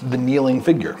Kneeler, or just the kneeling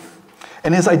figure.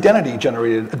 And his identity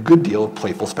generated a good deal of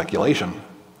playful speculation.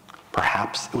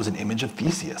 Perhaps it was an image of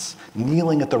Theseus,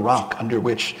 kneeling at the rock under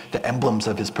which the emblems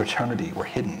of his paternity were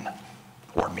hidden.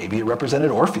 Or maybe it represented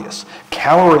Orpheus,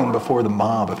 cowering before the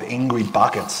mob of angry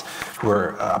Bacchants who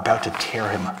were about to tear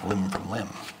him limb from limb.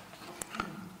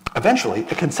 Eventually,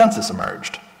 a consensus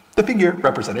emerged. The figure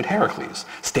represented Heracles,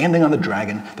 standing on the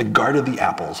dragon that guarded the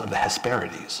apples of the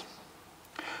Hesperides.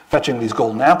 Fetching these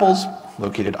golden apples,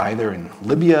 located either in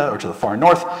Libya or to the far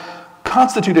north,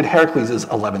 constituted Heracles'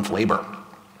 11th labor.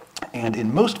 And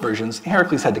in most versions,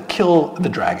 Heracles had to kill the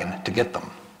dragon to get them.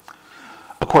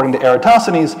 According to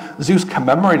Eratosthenes, Zeus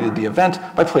commemorated the event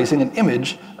by placing an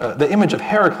image, the image of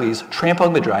Heracles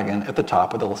trampling the dragon at the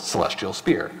top of the celestial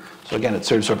sphere. So again, it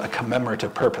serves sort of a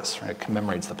commemorative purpose, right? It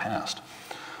commemorates the past.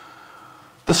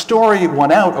 The story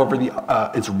won out over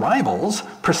its rivals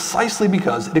precisely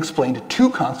because it explained two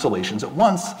constellations at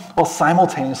once while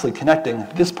simultaneously connecting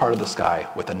this part of the sky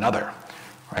with another.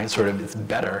 Right? Sort of, it's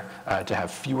better to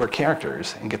have fewer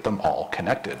characters and get them all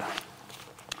connected.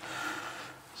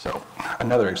 So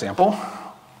another example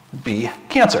would be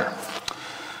Cancer.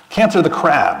 Cancer the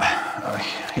crab.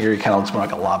 Here he kind of looks more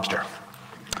like a lobster.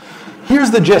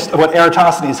 Here's the gist of what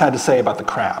Eratosthenes had to say about the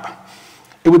crab.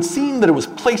 It would seem that it was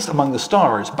placed among the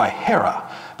stars by Hera,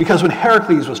 because when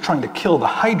Heracles was trying to kill the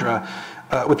Hydra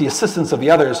with the assistance of the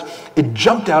others, it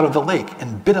jumped out of the lake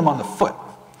and bit him on the foot.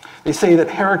 They say that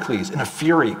Heracles, in a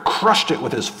fury, crushed it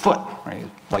with his foot. Right? He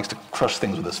likes to crush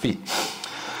things with his feet.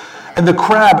 And the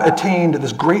crab attained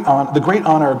the great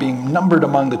honor of being numbered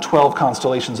among the 12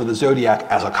 constellations of the zodiac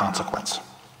as a consequence.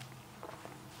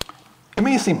 It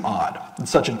may seem odd that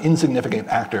such an insignificant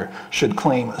actor should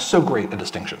claim so great a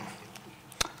distinction,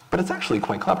 but it's actually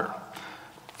quite clever.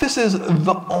 This is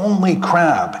the only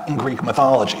crab in Greek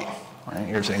mythology. Right?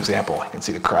 Here's an example. You can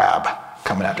see the crab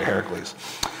coming after Heracles.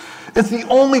 It's the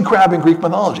only crab in Greek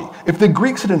mythology. If the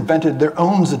Greeks had invented their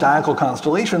own zodiacal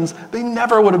constellations, they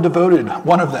never would have devoted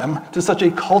one of them to such a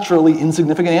culturally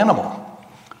insignificant animal.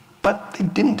 But they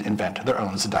didn't invent their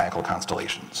own zodiacal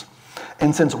constellations.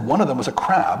 And since one of them was a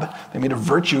crab, they made a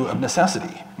virtue of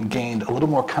necessity and gained a little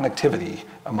more connectivity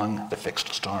among the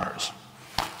fixed stars.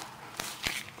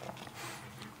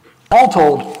 All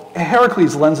told,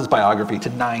 Heracles lends his biography to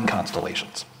 9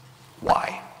 constellations.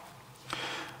 Why?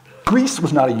 Greece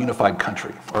was not a unified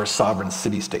country or a sovereign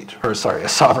a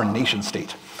sovereign nation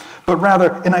state, but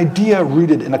rather an idea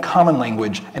rooted in a common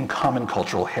language and common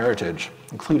cultural heritage,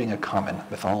 including a common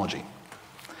mythology.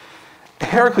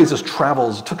 Heracles'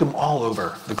 travels took him all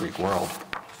over the Greek world,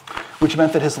 which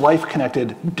meant that his life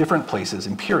connected different places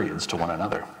and periods to one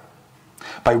another.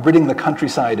 By ridding the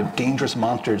countryside of dangerous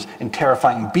monsters and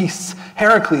terrifying beasts,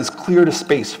 Heracles cleared a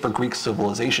space for Greek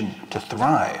civilization to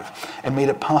thrive and made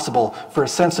it possible for a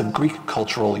sense of Greek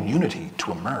cultural unity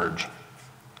to emerge.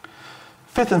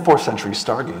 5th and 4th century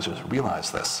stargazers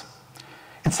realized this.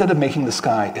 Instead of making the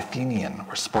sky Athenian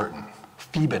or Spartan,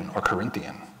 Theban or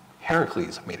Corinthian,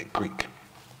 Heracles made it Greek.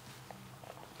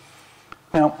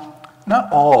 Now,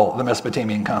 not all the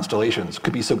Mesopotamian constellations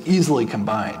could be so easily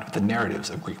combined with the narratives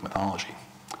of Greek mythology.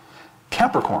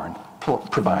 Capricorn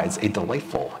provides a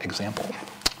delightful example.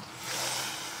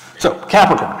 So,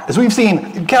 Capricorn. As we've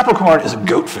seen, Capricorn is a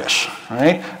goatfish,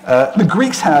 right? The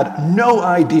Greeks had no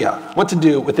idea what to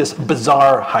do with this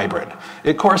bizarre hybrid.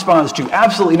 It corresponds to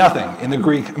absolutely nothing in the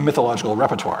Greek mythological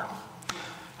repertoire.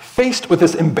 Faced with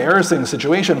this embarrassing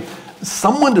situation,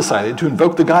 someone decided to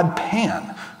invoke the god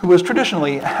Pan, who was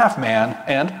traditionally half man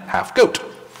and half goat.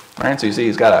 Right? So you see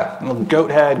he's got a little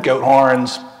goat head, goat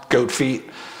horns, goat feet.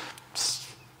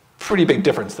 Pretty big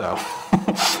difference, though.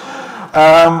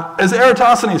 As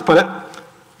Eratosthenes put it,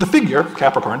 the figure,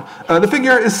 Capricorn, the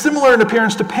figure is similar in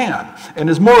appearance to Pan and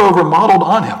is moreover modeled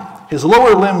on him. His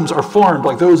lower limbs are formed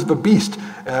like those of a beast,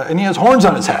 and he has horns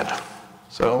on his head.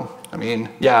 So, I mean,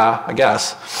 yeah, I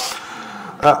guess.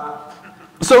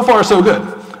 So far, so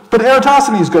good. But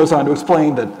Eratosthenes goes on to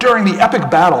explain that during the epic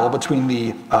battle between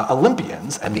the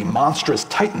Olympians and the monstrous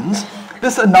Titans,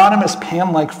 this anonymous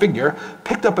Pan-like figure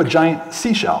picked up a giant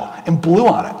seashell and blew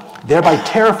on it, thereby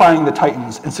terrifying the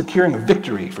Titans and securing a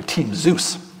victory for Team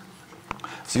Zeus.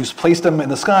 Zeus placed him in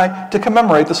the sky to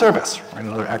commemorate the service, right,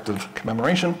 another act of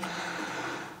commemoration.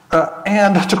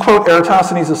 And to quote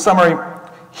Eratosthenes' summary,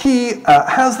 he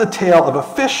has the tail of a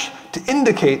fish to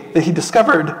indicate that he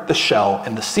discovered the shell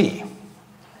in the sea.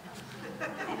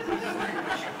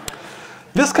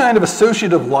 This kind of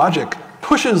associative logic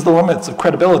pushes the limits of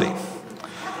credibility.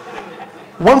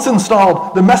 Once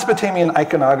installed, the Mesopotamian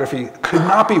iconography could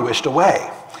not be wished away.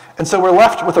 And so we're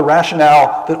left with a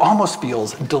rationale that almost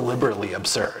feels deliberately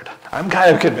absurd. I'm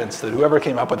kind of convinced that whoever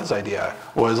came up with this idea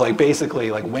was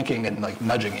basically winking and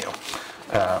nudging you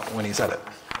when he said it.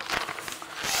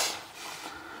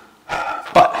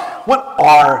 But what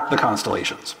are the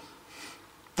constellations?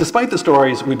 Despite the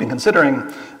stories we've been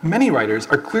considering, many writers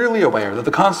are clearly aware that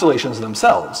the constellations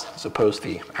themselves, as opposed to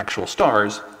the actual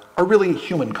stars, are really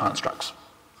human constructs.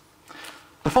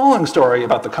 The following story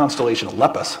about the constellation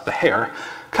Lepus, the hare,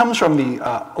 comes from the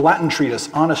Latin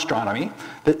treatise On Astronomy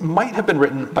that might have been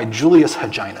written by Julius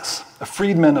Hyginus, a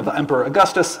freedman of the Emperor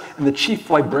Augustus and the chief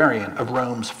librarian of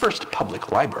Rome's first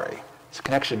public library. It's a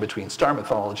connection between star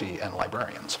mythology and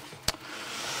librarians.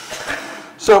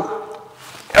 So,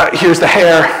 here's the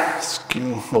hare,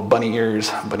 little bunny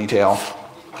ears, bunny tail.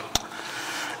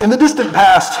 In the distant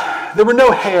past, there were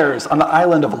no hares on the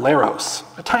island of Leros,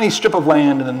 a tiny strip of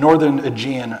land in the northern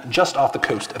Aegean just off the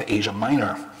coast of Asia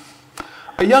Minor.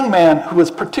 A young man who was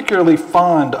particularly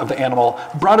fond of the animal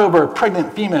brought over a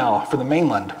pregnant female from the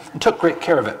mainland and took great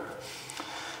care of it.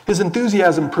 His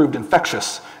enthusiasm proved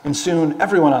infectious, and soon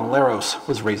everyone on Leros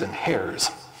was raising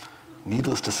hares.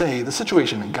 Needless to say, the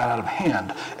situation got out of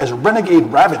hand as renegade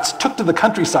rabbits took to the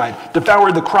countryside,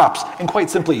 devoured the crops, and quite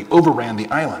simply overran the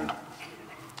island.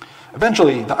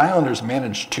 Eventually, the islanders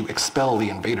managed to expel the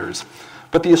invaders,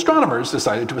 but the astronomers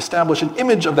decided to establish an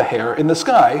image of the hare in the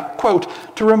sky, quote,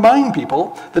 to remind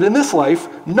people that in this life,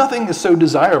 nothing is so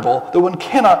desirable that one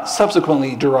cannot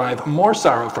subsequently derive more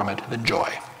sorrow from it than joy.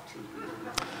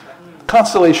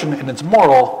 Constellation and its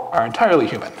moral are entirely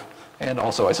human, and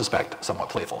also, I suspect, somewhat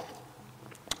playful.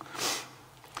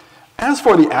 As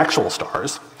for the actual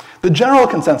stars, the general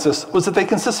consensus was that they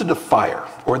consisted of fire,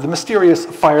 or the mysterious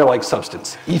fire-like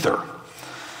substance, ether.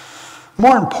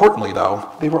 More importantly, though,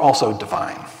 they were also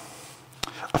divine.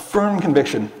 A firm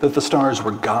conviction that the stars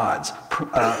were gods,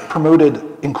 promoted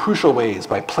in crucial ways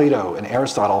by Plato and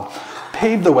Aristotle,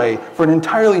 paved the way for an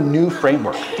entirely new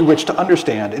framework through which to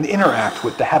understand and interact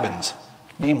with the heavens,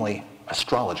 namely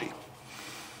astrology.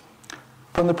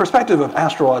 From the perspective of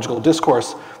astrological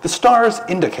discourse, the stars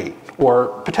indicate, or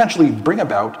potentially bring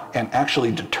about and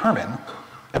actually determine,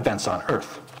 events on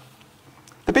Earth.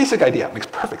 The basic idea makes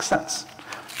perfect sense.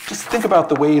 Just think about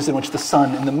the ways in which the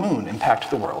sun and the moon impact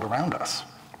the world around us.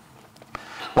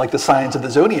 Like the signs of the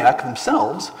zodiac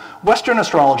themselves, Western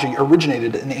astrology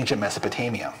originated in ancient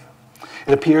Mesopotamia.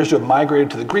 It appears to have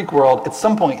migrated to the Greek world at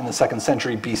some point in the 2nd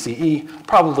century BCE,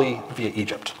 probably via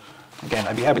Egypt. Again,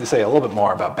 I'd be happy to say a little bit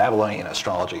more about Babylonian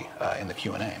astrology in the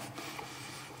Q&A.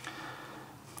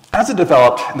 As it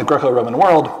developed in the Greco-Roman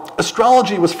world,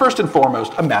 astrology was first and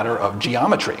foremost a matter of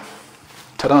geometry.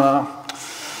 Ta-da!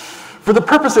 For the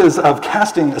purposes of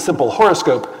casting a simple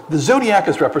horoscope, the zodiac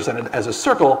is represented as a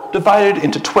circle divided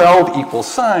into 12 equal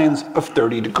signs of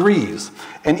 30 degrees.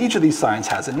 And each of these signs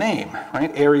has a name,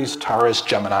 right? Aries, Taurus,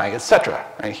 Gemini, etc.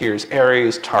 Right? Here's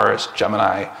Aries, Taurus,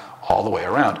 Gemini, all the way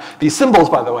around. These symbols,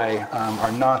 by the way,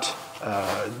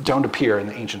 don't appear in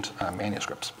the ancient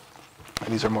manuscripts.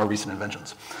 These are more recent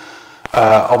inventions.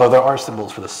 Although there are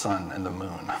symbols for the sun and the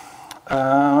moon.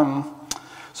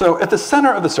 So at the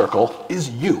center of the circle is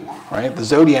you, right? The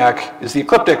zodiac is the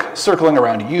ecliptic circling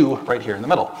around you right here in the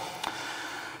middle.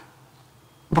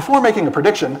 Before making a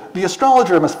prediction, the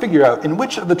astrologer must figure out in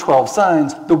which of the 12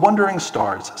 signs the wandering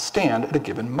stars stand at a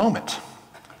given moment.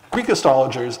 Greek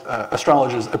astrologers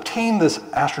obtained this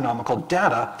astronomical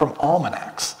data from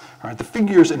almanacs, right? The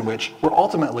figures in which were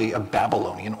ultimately of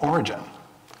Babylonian origin.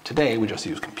 Today, we just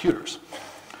use computers.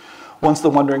 Once the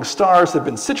wandering stars have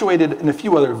been situated and a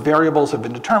few other variables have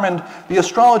been determined, the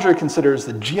astrologer considers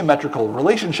the geometrical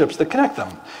relationships that connect them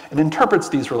and interprets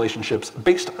these relationships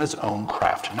based on his own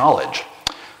craft knowledge.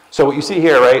 So what you see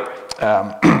here, right,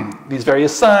 these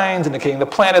various signs indicating the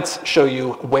planets show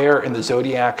you where in the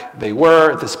zodiac they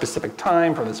were at the specific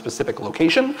time from the specific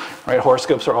location, right?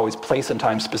 Horoscopes are always place and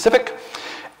time specific.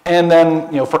 And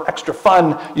then, for extra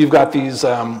fun, you've got these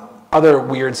other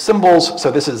weird symbols.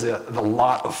 So this is the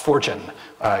lot of fortune.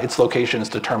 Its location is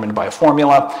determined by a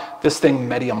formula. This thing,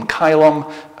 medium chylum,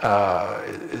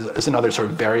 is another sort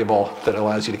of variable that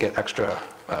allows you to get extra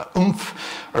oomph,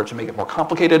 or to make it more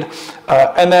complicated.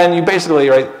 And then you basically,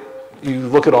 right, you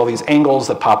look at all these angles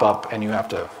that pop up, and you have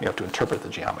to interpret the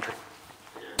geometry.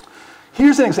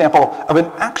 Here's an example of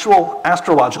an actual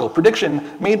astrological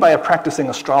prediction made by a practicing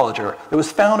astrologer that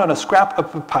was found on a scrap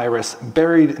of papyrus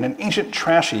buried in an ancient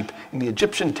trash heap in the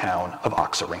Egyptian town of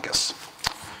Oxyrhynchus.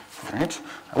 All right?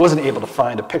 I wasn't able to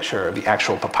find a picture of the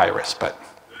actual papyrus, but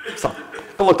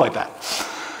it looked like that.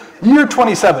 Year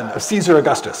 27 of Caesar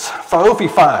Augustus, Phaophi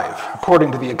 5,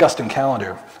 according to the Augustan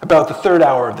calendar, about the 3rd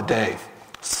hour of the day,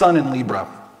 Sun in Libra,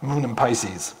 Moon in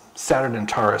Pisces, Saturn in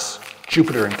Taurus,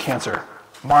 Jupiter in Cancer,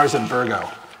 Mars in Virgo.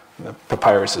 The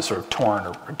papyrus is sort of torn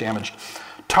or damaged.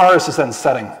 Taurus is then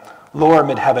setting, lower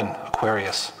mid-heaven,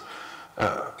 Aquarius.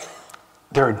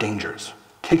 There are dangers.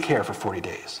 Take care for 40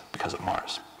 days because of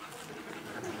Mars.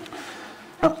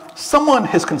 Now, someone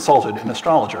has consulted an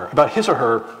astrologer about his or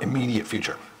her immediate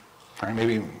future. Right?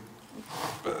 Maybe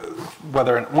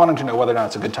wanting to know whether or not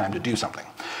it's a good time to do something.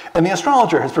 And the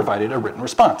astrologer has provided a written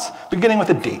response, beginning with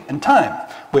a date and time,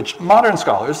 which modern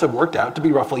scholars have worked out to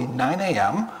be roughly 9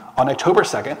 a.m. on October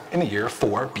 2nd in the year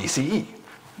 4 BCE.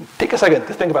 Take a second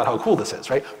to think about how cool this is,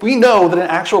 right? We know that an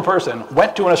actual person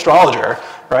went to an astrologer,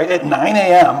 right, at 9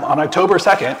 a.m. on October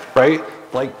 2nd, right,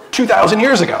 like 2,000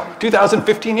 years ago,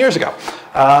 2,015 years ago.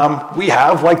 We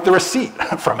have, like, the receipt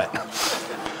from it.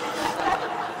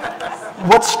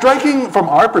 What's striking from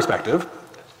our perspective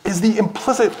is the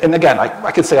implicit, and again,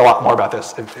 I could say a lot more about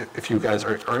this if you guys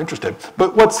are interested,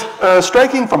 but what's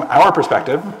striking from our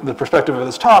perspective, the perspective of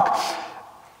this talk,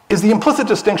 is the implicit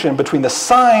distinction between the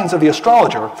signs of the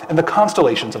astrologer and the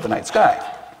constellations of the night sky.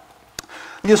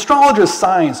 The astrologer's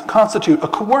signs constitute a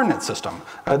coordinate system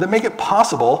that make it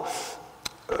possible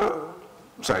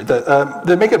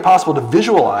that make it possible to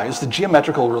visualize the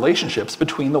geometrical relationships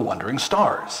between the wandering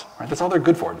stars. Right? That's all they're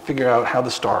good for, to figure out how the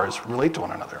stars relate to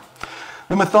one another.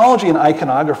 The mythology and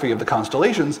iconography of the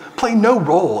constellations play no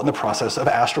role in the process of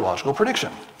astrological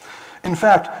prediction. In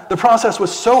fact, the process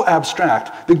was so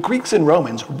abstract that Greeks and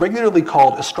Romans regularly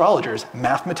called astrologers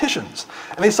mathematicians,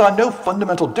 and they saw no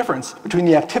fundamental difference between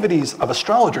the activities of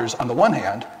astrologers on the one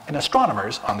hand and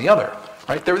astronomers on the other.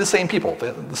 Right? They were the same people.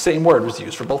 The same word was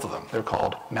used for both of them. They're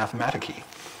called mathematici.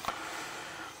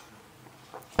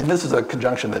 And this is a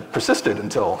conjunction that persisted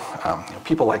until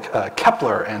people like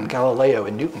Kepler and Galileo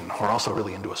and Newton were also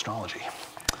really into astrology.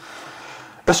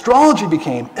 Astrology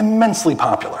became immensely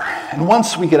popular, and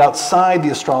once we get outside the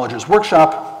astrologer's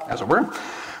workshop, as it were,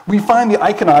 we find the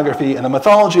iconography and the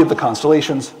mythology of the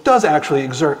constellations does actually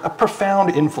exert a profound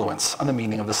influence on the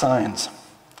meaning of the signs.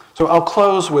 So I'll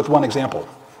close with one example.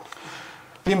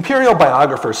 The imperial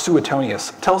biographer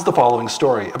Suetonius tells the following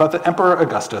story about the Emperor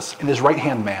Augustus and his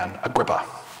right-hand man, Agrippa.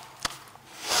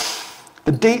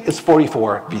 The date is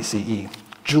 44 BCE.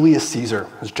 Julius Caesar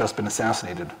has just been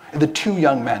assassinated, and the two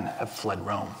young men have fled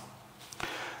Rome.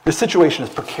 Their situation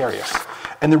is precarious,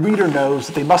 and the reader knows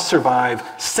that they must survive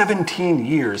 17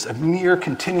 years of near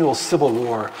continual civil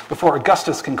war before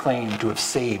Augustus can claim to have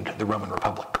saved the Roman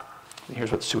Republic.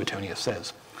 Here's what Suetonius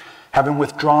says. Having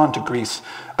withdrawn to Greece,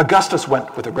 Augustus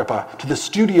went with Agrippa to the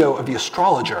studio of the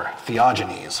astrologer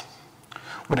Theogenes.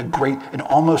 When a great and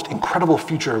almost incredible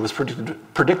future was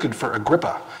predicted for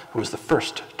Agrippa, who was the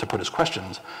first to put his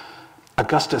questions,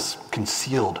 Augustus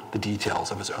concealed the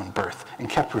details of his own birth and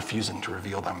kept refusing to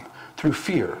reveal them, through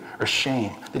fear or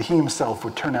shame that he himself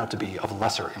would turn out to be of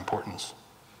lesser importance.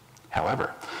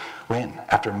 However, when,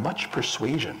 after much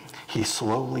persuasion, he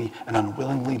slowly and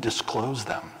unwillingly disclosed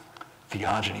them,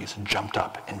 Theogenes jumped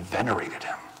up and venerated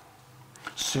him.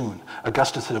 Soon,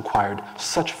 Augustus had acquired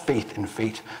such faith in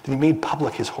fate that he made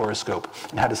public his horoscope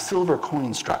and had a silver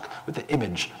coin struck with the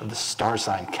image of the star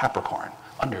sign Capricorn,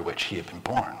 under which he had been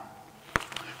born.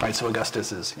 Right, so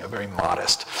Augustus is very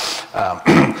modest.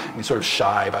 He's sort of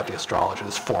shy about the astrologer,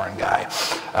 this foreign guy.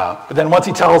 But then once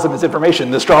he tells him his information,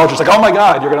 the astrologer's like, "Oh my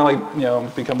God, you're going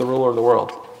to become the ruler of the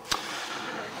world."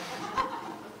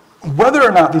 Whether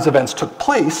or not these events took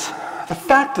place, the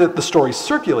fact that the story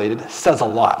circulated says a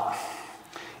lot.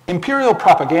 Imperial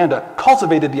propaganda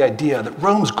cultivated the idea that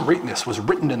Rome's greatness was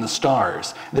written in the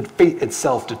stars, and that fate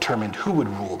itself determined who would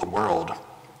rule the world.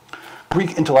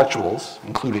 Greek intellectuals,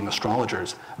 including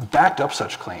astrologers, backed up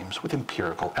such claims with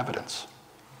empirical evidence.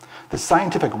 The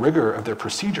scientific rigor of their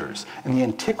procedures and the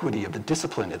antiquity of the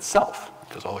discipline itself,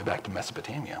 goes all the way back to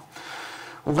Mesopotamia,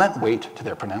 lent weight to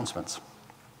their pronouncements.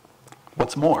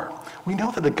 What's more, we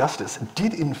know that Augustus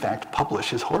did in fact publish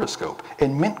his horoscope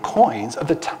and mint coins of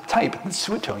the type that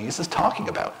Suetonius is talking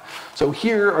about. So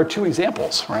here are two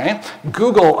examples, right?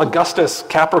 Google Augustus,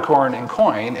 Capricorn, and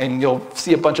coin, and you'll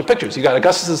see a bunch of pictures. You got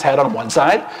Augustus's head on one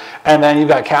side, and then you've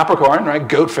got Capricorn, right,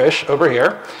 goatfish over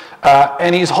here,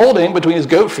 and he's holding, between his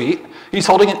goat feet, he's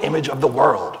holding an image of the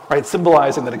world, right,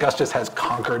 symbolizing that Augustus has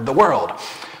conquered the world.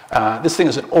 This thing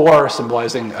is an oar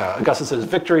symbolizing Augustus'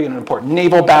 victory in an important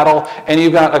naval battle, and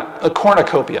you've got a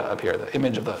cornucopia up here, the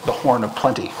image of the horn of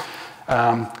plenty.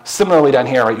 Similarly down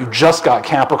here, right, you just got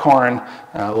Capricorn,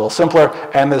 a little simpler,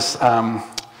 and this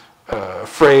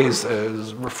phrase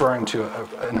is referring to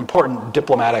an important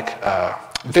diplomatic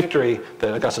victory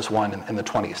that Augustus won in the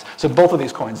 20s. So both of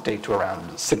these coins date to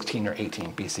around 16 or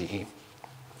 18 BCE.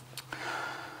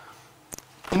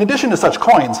 In addition to such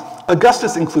coins,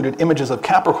 Augustus included images of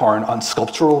Capricorn on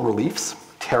sculptural reliefs,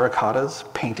 terracottas,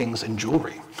 paintings, and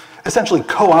jewelry, essentially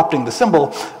co-opting the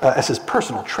symbol as his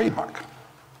personal trademark.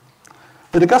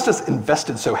 That Augustus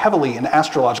invested so heavily in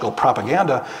astrological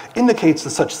propaganda indicates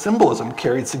that such symbolism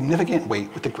carried significant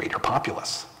weight with the greater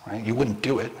populace. Right? You wouldn't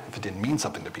do it if it didn't mean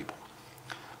something to people.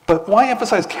 But why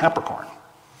emphasize Capricorn?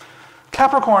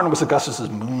 Capricorn was Augustus's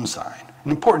moon sign,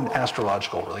 an important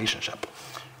astrological relationship.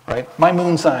 Right? My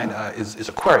moon sign is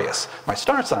Aquarius. My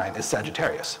star sign is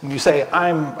Sagittarius. When you say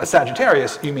I'm a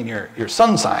Sagittarius, you mean your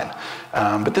sun sign.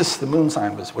 But the moon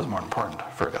sign was more important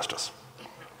for Augustus.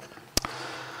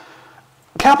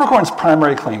 Capricorn's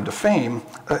primary claim to fame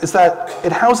is that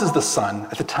it houses the sun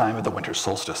at the time of the winter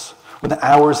solstice, when the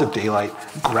hours of daylight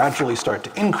gradually start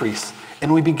to increase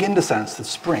and we begin to sense that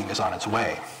spring is on its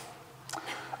way.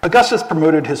 Augustus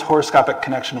promoted his horoscopic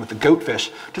connection with the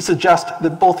goatfish to suggest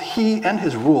that both he and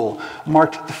his rule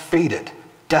marked the fated,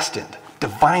 destined,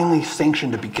 divinely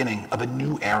sanctioned beginning of a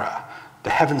new era,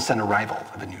 the heaven-sent arrival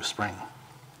of a new spring.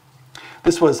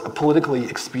 This was a politically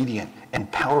expedient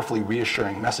and powerfully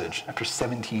reassuring message after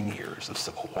 17 years of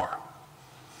civil war.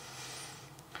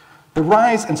 The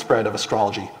rise and spread of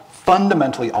astrology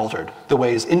fundamentally altered the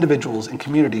ways individuals and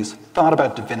communities thought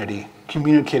about divinity,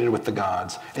 communicated with the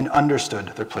gods, and understood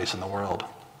their place in the world.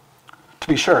 To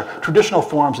be sure, traditional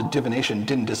forms of divination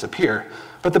didn't disappear,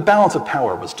 but the balance of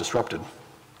power was disrupted.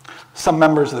 Some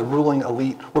members of the ruling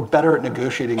elite were better at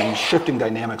negotiating these shifting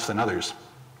dynamics than others.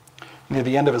 Near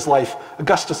the end of his life,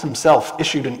 Augustus himself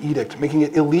issued an edict making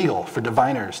it illegal for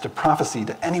diviners to prophesy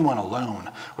to anyone alone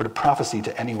or to prophesy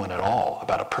to anyone at all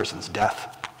about a person's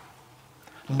death.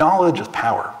 Knowledge is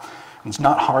power, and it's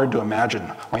not hard to imagine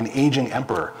why an aging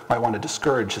emperor might want to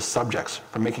discourage his subjects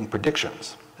from making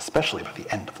predictions, especially about the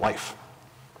end of life.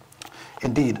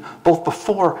 Indeed, both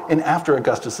before and after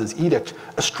Augustus's edict,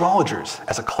 astrologers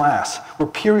as a class were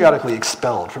periodically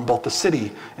expelled from both the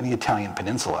city and the Italian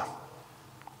peninsula.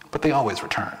 But they always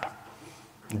returned.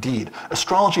 Indeed,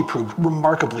 astrology proved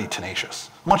remarkably tenacious,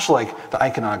 much like the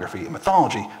iconography and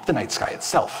mythology of the night sky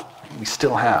itself. We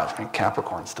still have, and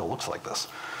Capricorn still looks like this.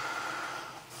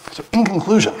 So in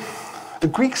conclusion, the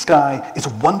Greek sky is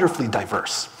wonderfully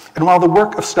diverse. And while the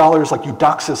work of scholars like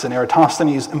Eudoxus and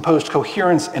Eratosthenes imposed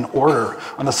coherence and order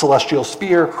on the celestial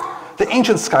sphere, the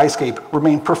ancient skyscape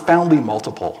remained profoundly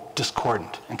multiple,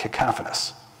 discordant, and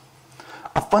cacophonous.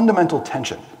 A fundamental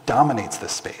tension dominates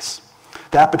this space,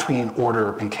 that between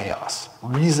order and chaos,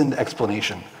 reasoned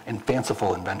explanation and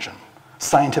fanciful invention,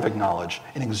 scientific knowledge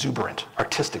and exuberant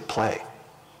artistic play.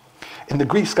 In the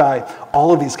Greek sky,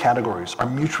 all of these categories are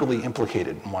mutually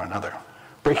implicated in one another,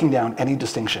 breaking down any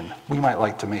distinction we might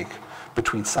like to make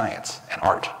between science and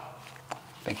art.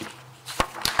 Thank you.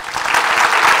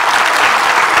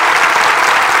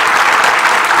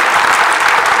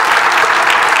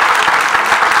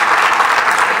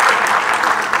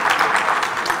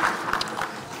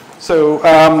 So,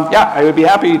 I would be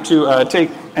happy to take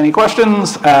any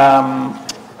questions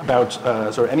about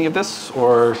sort of any of this,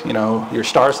 or your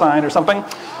star sign or something.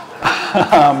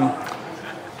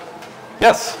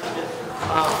 Yes. You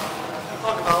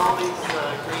talk about all these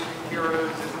great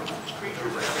heroes and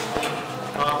creatures and everything.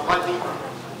 Why Libra?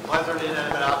 Why is there an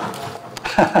inanimate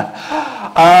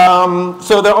object?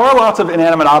 So there are lots of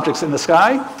inanimate objects in the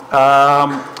sky.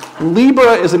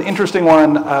 Libra is an interesting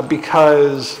one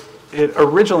because it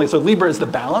originally, so Libra is the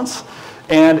balance,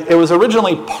 and it was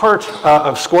originally part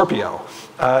of Scorpio.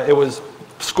 It was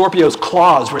Scorpio's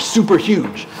claws were super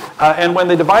huge. And when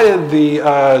they divided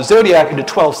the zodiac into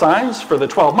 12 signs for the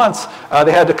 12 months,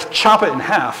 they had to chop it in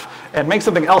half and make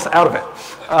something else out of it.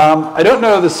 I don't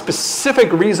know the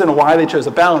specific reason why they chose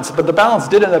a balance, but the balance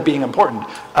did end up being important.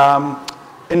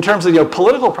 In terms of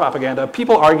political propaganda,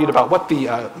 people argued about what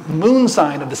the moon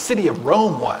sign of the city of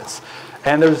Rome was.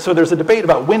 And there's a debate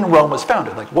about when Rome was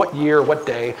founded, like what year, what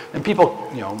day, and people,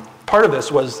 part of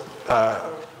this was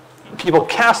people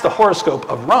cast the horoscope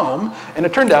of Rome, and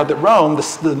it turned out that Rome,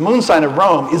 the moon sign of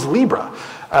Rome, is Libra.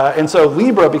 And so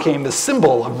Libra became the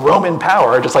symbol of Roman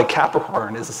power, just like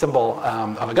Capricorn is a symbol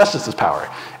of Augustus's power.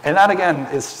 And that, again,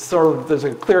 is sort of, there's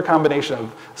a clear combination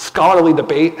of scholarly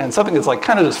debate and something that's like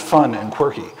kind of just fun and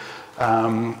quirky.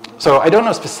 So I don't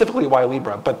know specifically why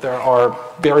Libra, but there are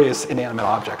various inanimate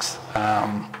objects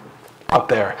up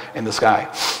there in the sky.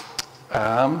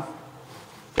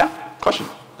 Question?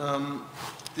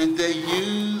 Did they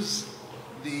use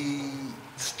the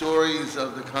stories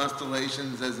of the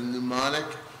constellations as a mnemonic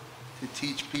to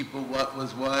teach people what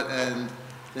was what and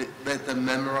let them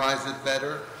memorize it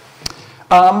better?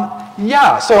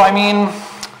 So I mean,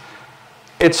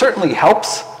 it certainly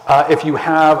helps if you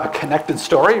have a connected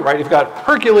story, right? You've got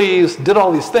Hercules did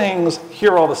all these things,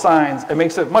 here are all the signs. It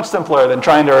makes it much simpler than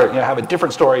trying to have a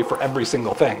different story for every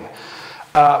single thing.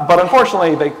 But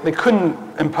unfortunately, they couldn't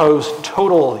impose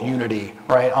total unity,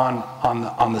 right,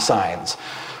 on the signs.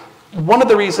 One of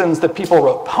the reasons that people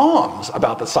wrote poems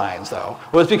about the signs, though,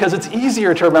 was because it's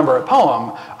easier to remember a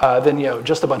poem than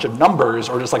just a bunch of numbers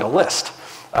or just like a list.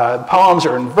 Poems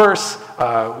are in verse,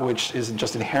 which is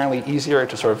just inherently easier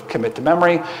to sort of commit to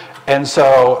memory, and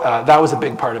so that was a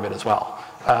big part of it as well.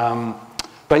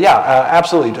 But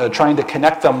absolutely, trying to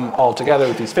connect them all together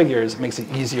with these figures makes it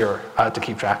easier to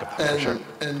keep track of them, for sure.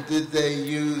 And did they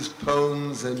use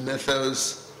poems and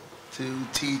mythos to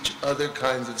teach other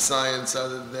kinds of science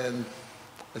other than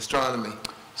astronomy?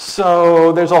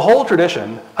 So there's a whole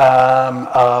tradition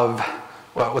of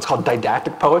what's called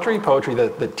didactic poetry, poetry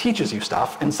that teaches you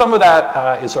stuff. And some of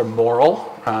that is sort of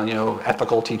moral,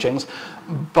 ethical teachings.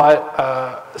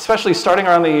 But especially starting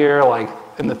around the year, like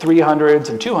in the 300s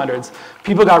and 200s,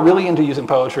 people got really into using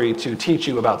poetry to teach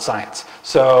you about science.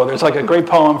 So there's like a great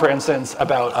poem, for instance,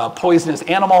 about poisonous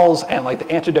animals and like the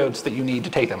antidotes that you need to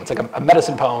take them. It's like a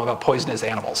medicine poem about poisonous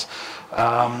animals.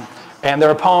 And there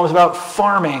are poems about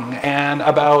farming and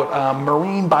about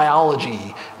marine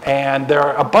biology. And there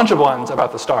are a bunch of ones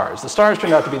about the stars. The stars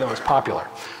turned out to be the most popular.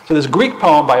 So this Greek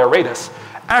poem by Aratus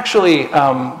actually,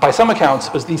 by some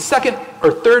accounts, was the second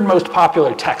or third most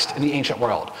popular text in the ancient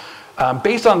world.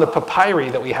 Based on the papyri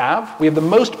that we have the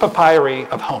most papyri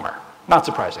of Homer. Not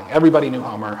surprising. Everybody knew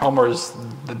Homer. Homer is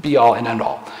the be-all and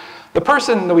end-all. The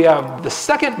person that we have the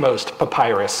second most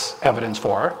papyrus evidence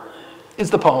for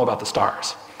is the poem about the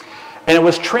stars. And it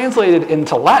was translated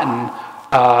into Latin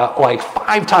like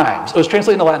 5 times. It was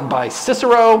translated into Latin by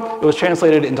Cicero. It was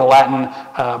translated into Latin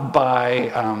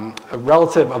by a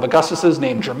relative of Augustus's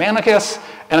named Germanicus,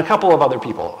 and a couple of other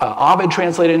people. Ovid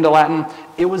translated into Latin.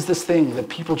 It was this thing that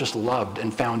people just loved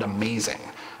and found amazing.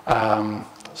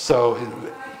 So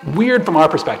weird from our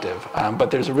perspective, but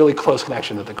there's a really close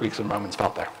connection that the Greeks and Romans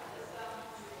felt there.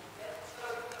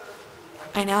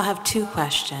 I now have 2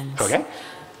 questions. Okay.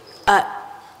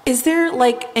 Is there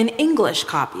like an English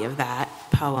copy of that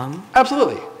poem?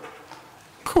 Absolutely.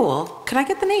 Cool. Could I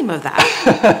get the name of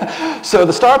that? So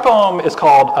the star poem is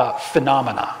called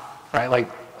Phenomena, right?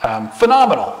 Like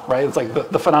phenomenal, right? It's like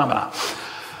the phenomena.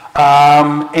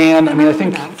 And I mean, I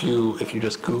think if you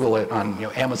just Google it on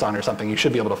Amazon or something, you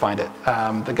should be able to find it.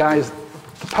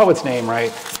 The poet's name,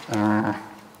 right?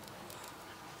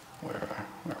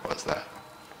 Where was that?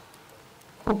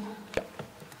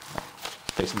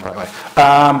 Facing the right way.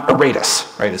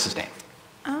 Aratus, right, is his name.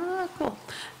 Ah, cool.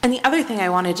 And the other thing I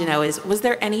wanted to know is, was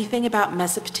there anything about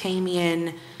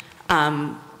Mesopotamian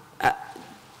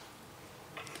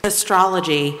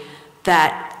astrology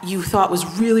that you thought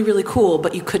was really, really cool,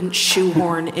 but you couldn't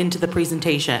shoehorn into the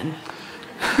presentation?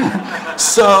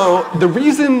 So the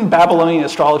reason Babylonian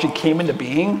astrology came into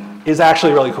being is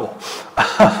actually really cool.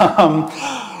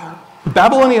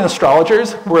 Babylonian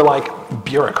astrologers were like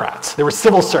bureaucrats. They were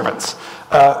civil servants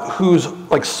whose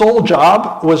sole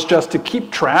job was just to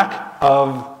keep track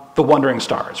of the wandering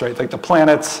stars, right? Like the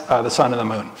planets, the sun and the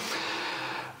moon.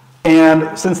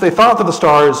 And since they thought that the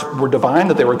stars were divine,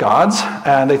 that they were gods,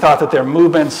 and they thought that their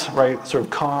movements, right, sort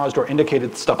of caused or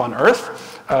indicated stuff on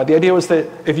Earth, the idea was that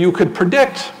if you could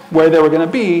predict where they were going to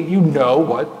be, you know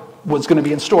what was going to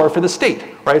be in store for the state,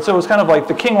 right? So it was kind of like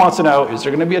the king wants to know, is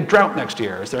there going to be a drought next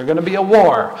year? Is there going to be a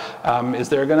war? Is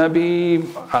there going to be,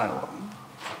 I don't know,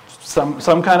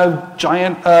 some kind of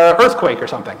giant earthquake or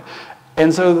something?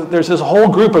 And so there's this whole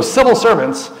group of civil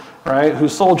servants, right,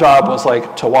 whose sole job was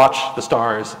to watch the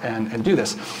stars and do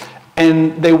this.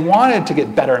 And they wanted to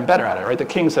get better and better at it, right? The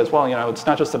king says, well, it's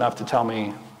not just enough to tell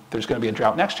me there's going to be a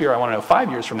drought next year. I want to know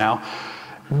 5 years from now.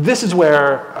 This is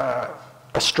where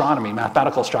astronomy,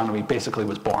 mathematical astronomy, basically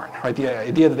was born, right? The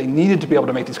idea that they needed to be able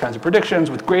to make these kinds of predictions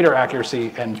with greater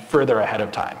accuracy and further ahead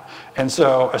of time. And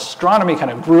so astronomy kind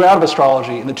of grew out of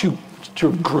astrology, and the two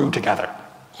grew together.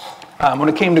 When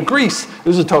it came to Greece,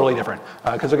 this is totally different.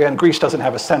 Because again, Greece doesn't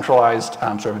have a centralized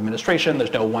sort of administration.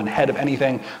 There's no one head of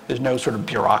anything. There's no sort of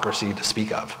bureaucracy to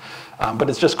speak of. But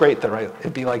it's just great that, right,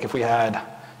 it'd be like if we had,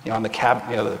 on the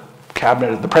cabinet,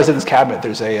 the president's cabinet,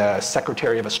 there's a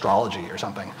secretary of astrology or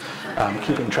something,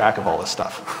 keeping track of all this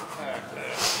stuff.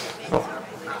 Cool.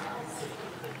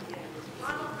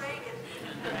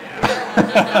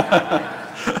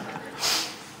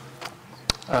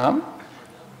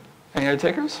 Any other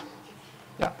takers?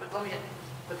 Yeah.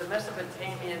 But the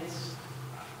Mesopotamians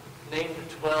named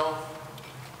the 12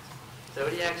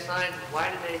 zodiac signs.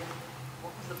 What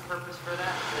was the purpose for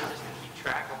that? Was it just to keep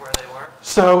track of where they were?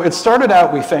 So it started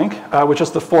out, we think, with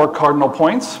just the 4 cardinal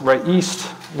points, right?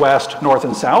 East, west, north,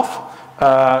 and south.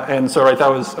 And so, right, that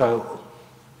was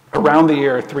around the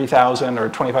year 3000 or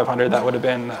 2500. That would have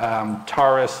been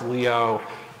Taurus, Leo,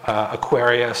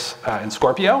 Aquarius, and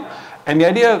Scorpio. And the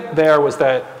idea there was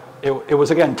that it was,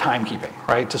 again, timekeeping,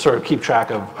 right? To sort of keep track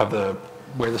of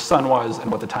where the sun was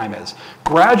and what the time is.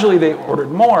 Gradually, they ordered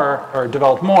more, or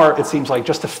developed more, it seems like,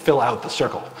 just to fill out the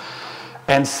circle.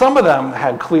 And some of them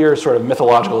had clear sort of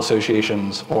mythological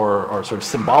associations or sort of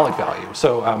symbolic value.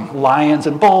 So lions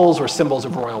and bulls were symbols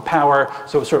of royal power.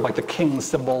 So it was sort of like the king's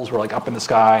symbols were up in the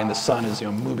sky, and the sun is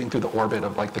moving through the orbit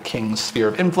of the king's sphere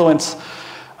of influence.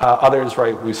 Others,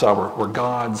 right, we saw were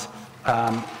gods.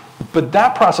 But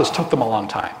that process took them a long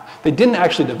time. They didn't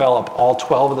actually develop all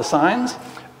 12 of the signs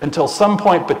until some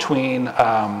point between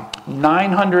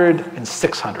 900 and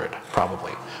 600,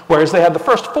 probably. Whereas they had the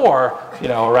first 4,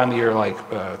 around the year like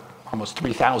almost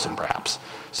 3,000 perhaps.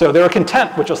 So they were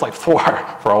content with just like 4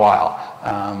 for a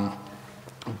while.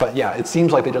 But yeah, it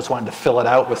seems like they just wanted to fill it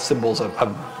out with symbols of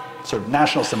sort of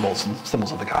national symbols and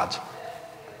symbols of the gods.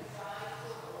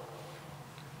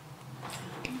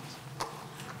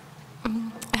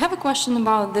 I have a question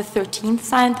about the 13th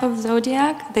sign of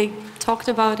zodiac. They talked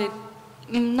about it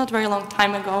not very long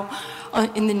time ago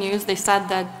in the news. They said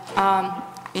that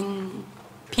in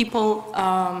people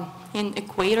in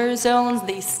equator zones,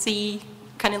 they see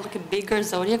kind of like a bigger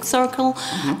zodiac circle.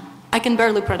 Mm-hmm. I can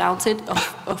barely pronounce it,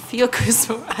 Ophiuchus,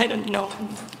 or I don't know.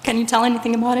 Can you tell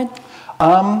anything about it?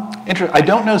 I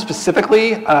don't know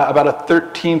specifically about a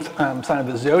 13th sign of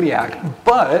the zodiac,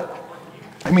 but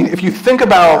I mean, if you think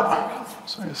about,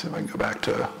 so let me see if I can go back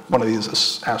to one of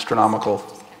these astronomical,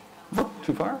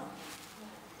 too far?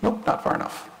 Nope, not far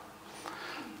enough.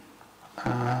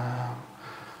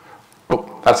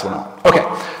 That's the one I want. Okay,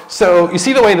 so you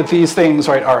see the way that these things,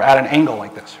 right, are at an angle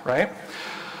like this, right?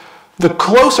 The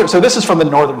closer, so this is from the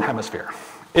northern hemisphere.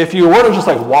 If you were to just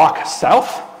like walk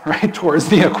south, right, towards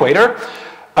the equator,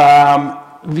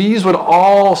 these would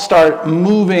all start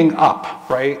moving up,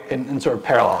 right, in sort of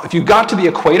parallel. If you got to the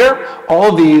equator, all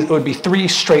of these, it would be 3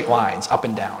 straight lines up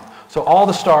and down. So all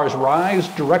the stars rise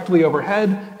directly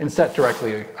overhead and set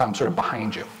directly sort of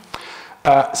behind you.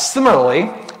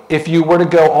 Similarly, if you were to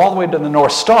go all the way to the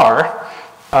North Star,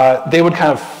 they would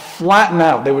kind of flatten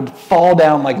out. They would fall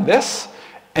down like this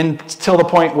until the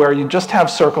point where you just have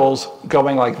circles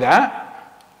going like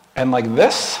that and like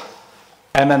this,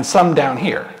 and then some down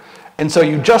here. And so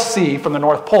you just see from the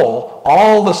North Pole,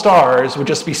 all the stars would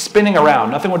just be spinning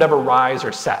around. Nothing would ever rise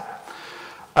or set.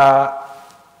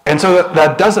 And so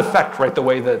that does affect, right, the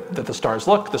way that the stars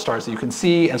look, the stars that you can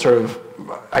see, and sort of,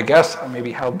 I guess,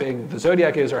 maybe how big the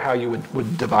zodiac is or how you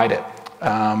would divide it.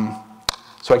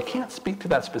 So I can't speak to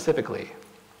that specifically,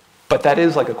 but that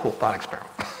is like a cool thought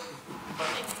experiment.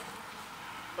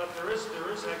 But there is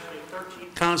actually a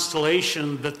 13th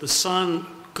constellation that the sun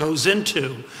goes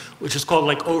into, which is called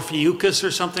like Ophiuchus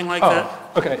or something like that.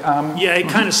 Okay. Yeah, it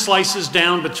kind of slices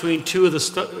down between 2 of the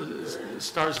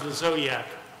stars of the zodiac.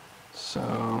 So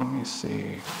let me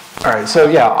see. All right, so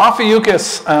yeah,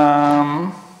 Ophiuchus.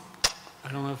 I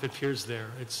don't know if it appears there.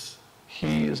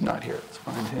 He is not here. Let's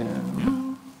find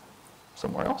him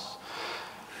somewhere else.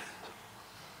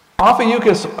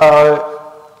 Ophiuchus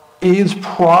is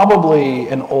probably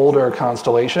an older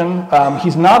constellation.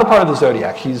 He's not a part of the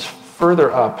zodiac. He's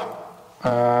further up.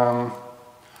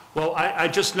 Well, I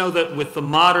just know that with the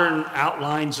modern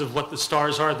outlines of what the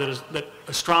stars are that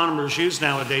astronomers use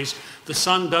nowadays, the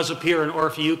sun does appear in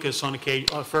Ophiuchus on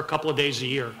occasion, for a couple of days a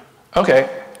year. Okay.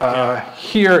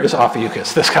 Here is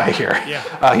Ophiuchus, this guy here.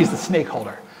 Yeah. He's the snake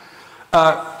holder.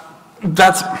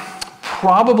 That's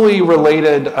probably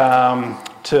related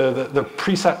to the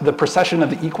precession of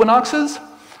the equinoxes,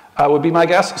 would be my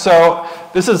guess. So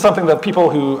this is something that people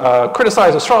who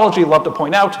criticize astrology love to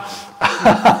point out.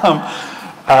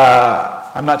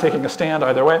 I'm not taking a stand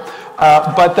either way.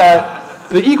 But that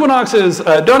the equinoxes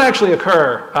don't actually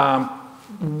occur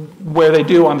where they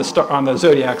do on the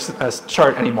zodiac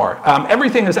chart anymore.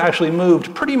 Everything has actually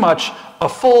moved pretty much a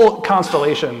full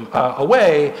constellation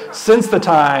away since the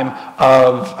time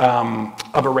of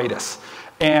Aratus.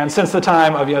 And since the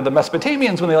time of the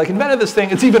Mesopotamians, when they invented this thing,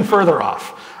 it's even further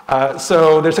off.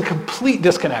 So there's a complete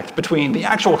disconnect between the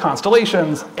actual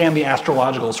constellations and the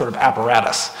astrological sort of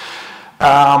apparatus.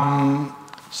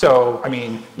 So, I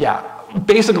mean, yeah,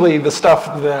 basically the stuff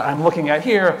that I'm looking at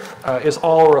here is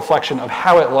all a reflection of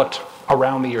how it looked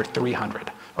around the year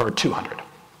 300 or 200.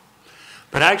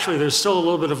 But actually, there's still a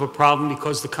little bit of a problem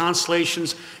because the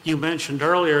constellations, you mentioned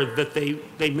earlier that they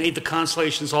made the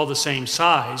constellations all the same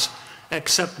size,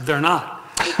 except they're not.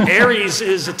 Aries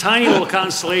is a tiny little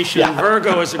constellation, Yeah. and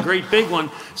Virgo is a great big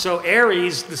one. So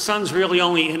Aries, the sun's really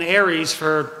only in Aries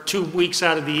for 2 weeks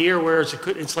out of the year, whereas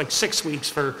it's like 6 weeks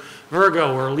for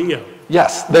Virgo or Leo.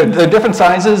 Yes, they're different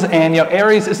sizes, and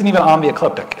Aries isn't even on the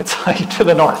ecliptic. It's like to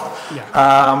the north.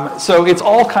 Yeah. So it's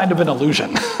all kind of an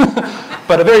illusion,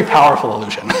 but a very powerful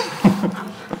illusion.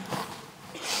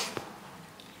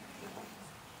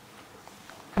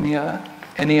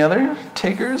 Any other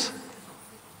takers?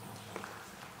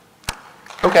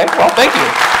 Okay, well, thank you.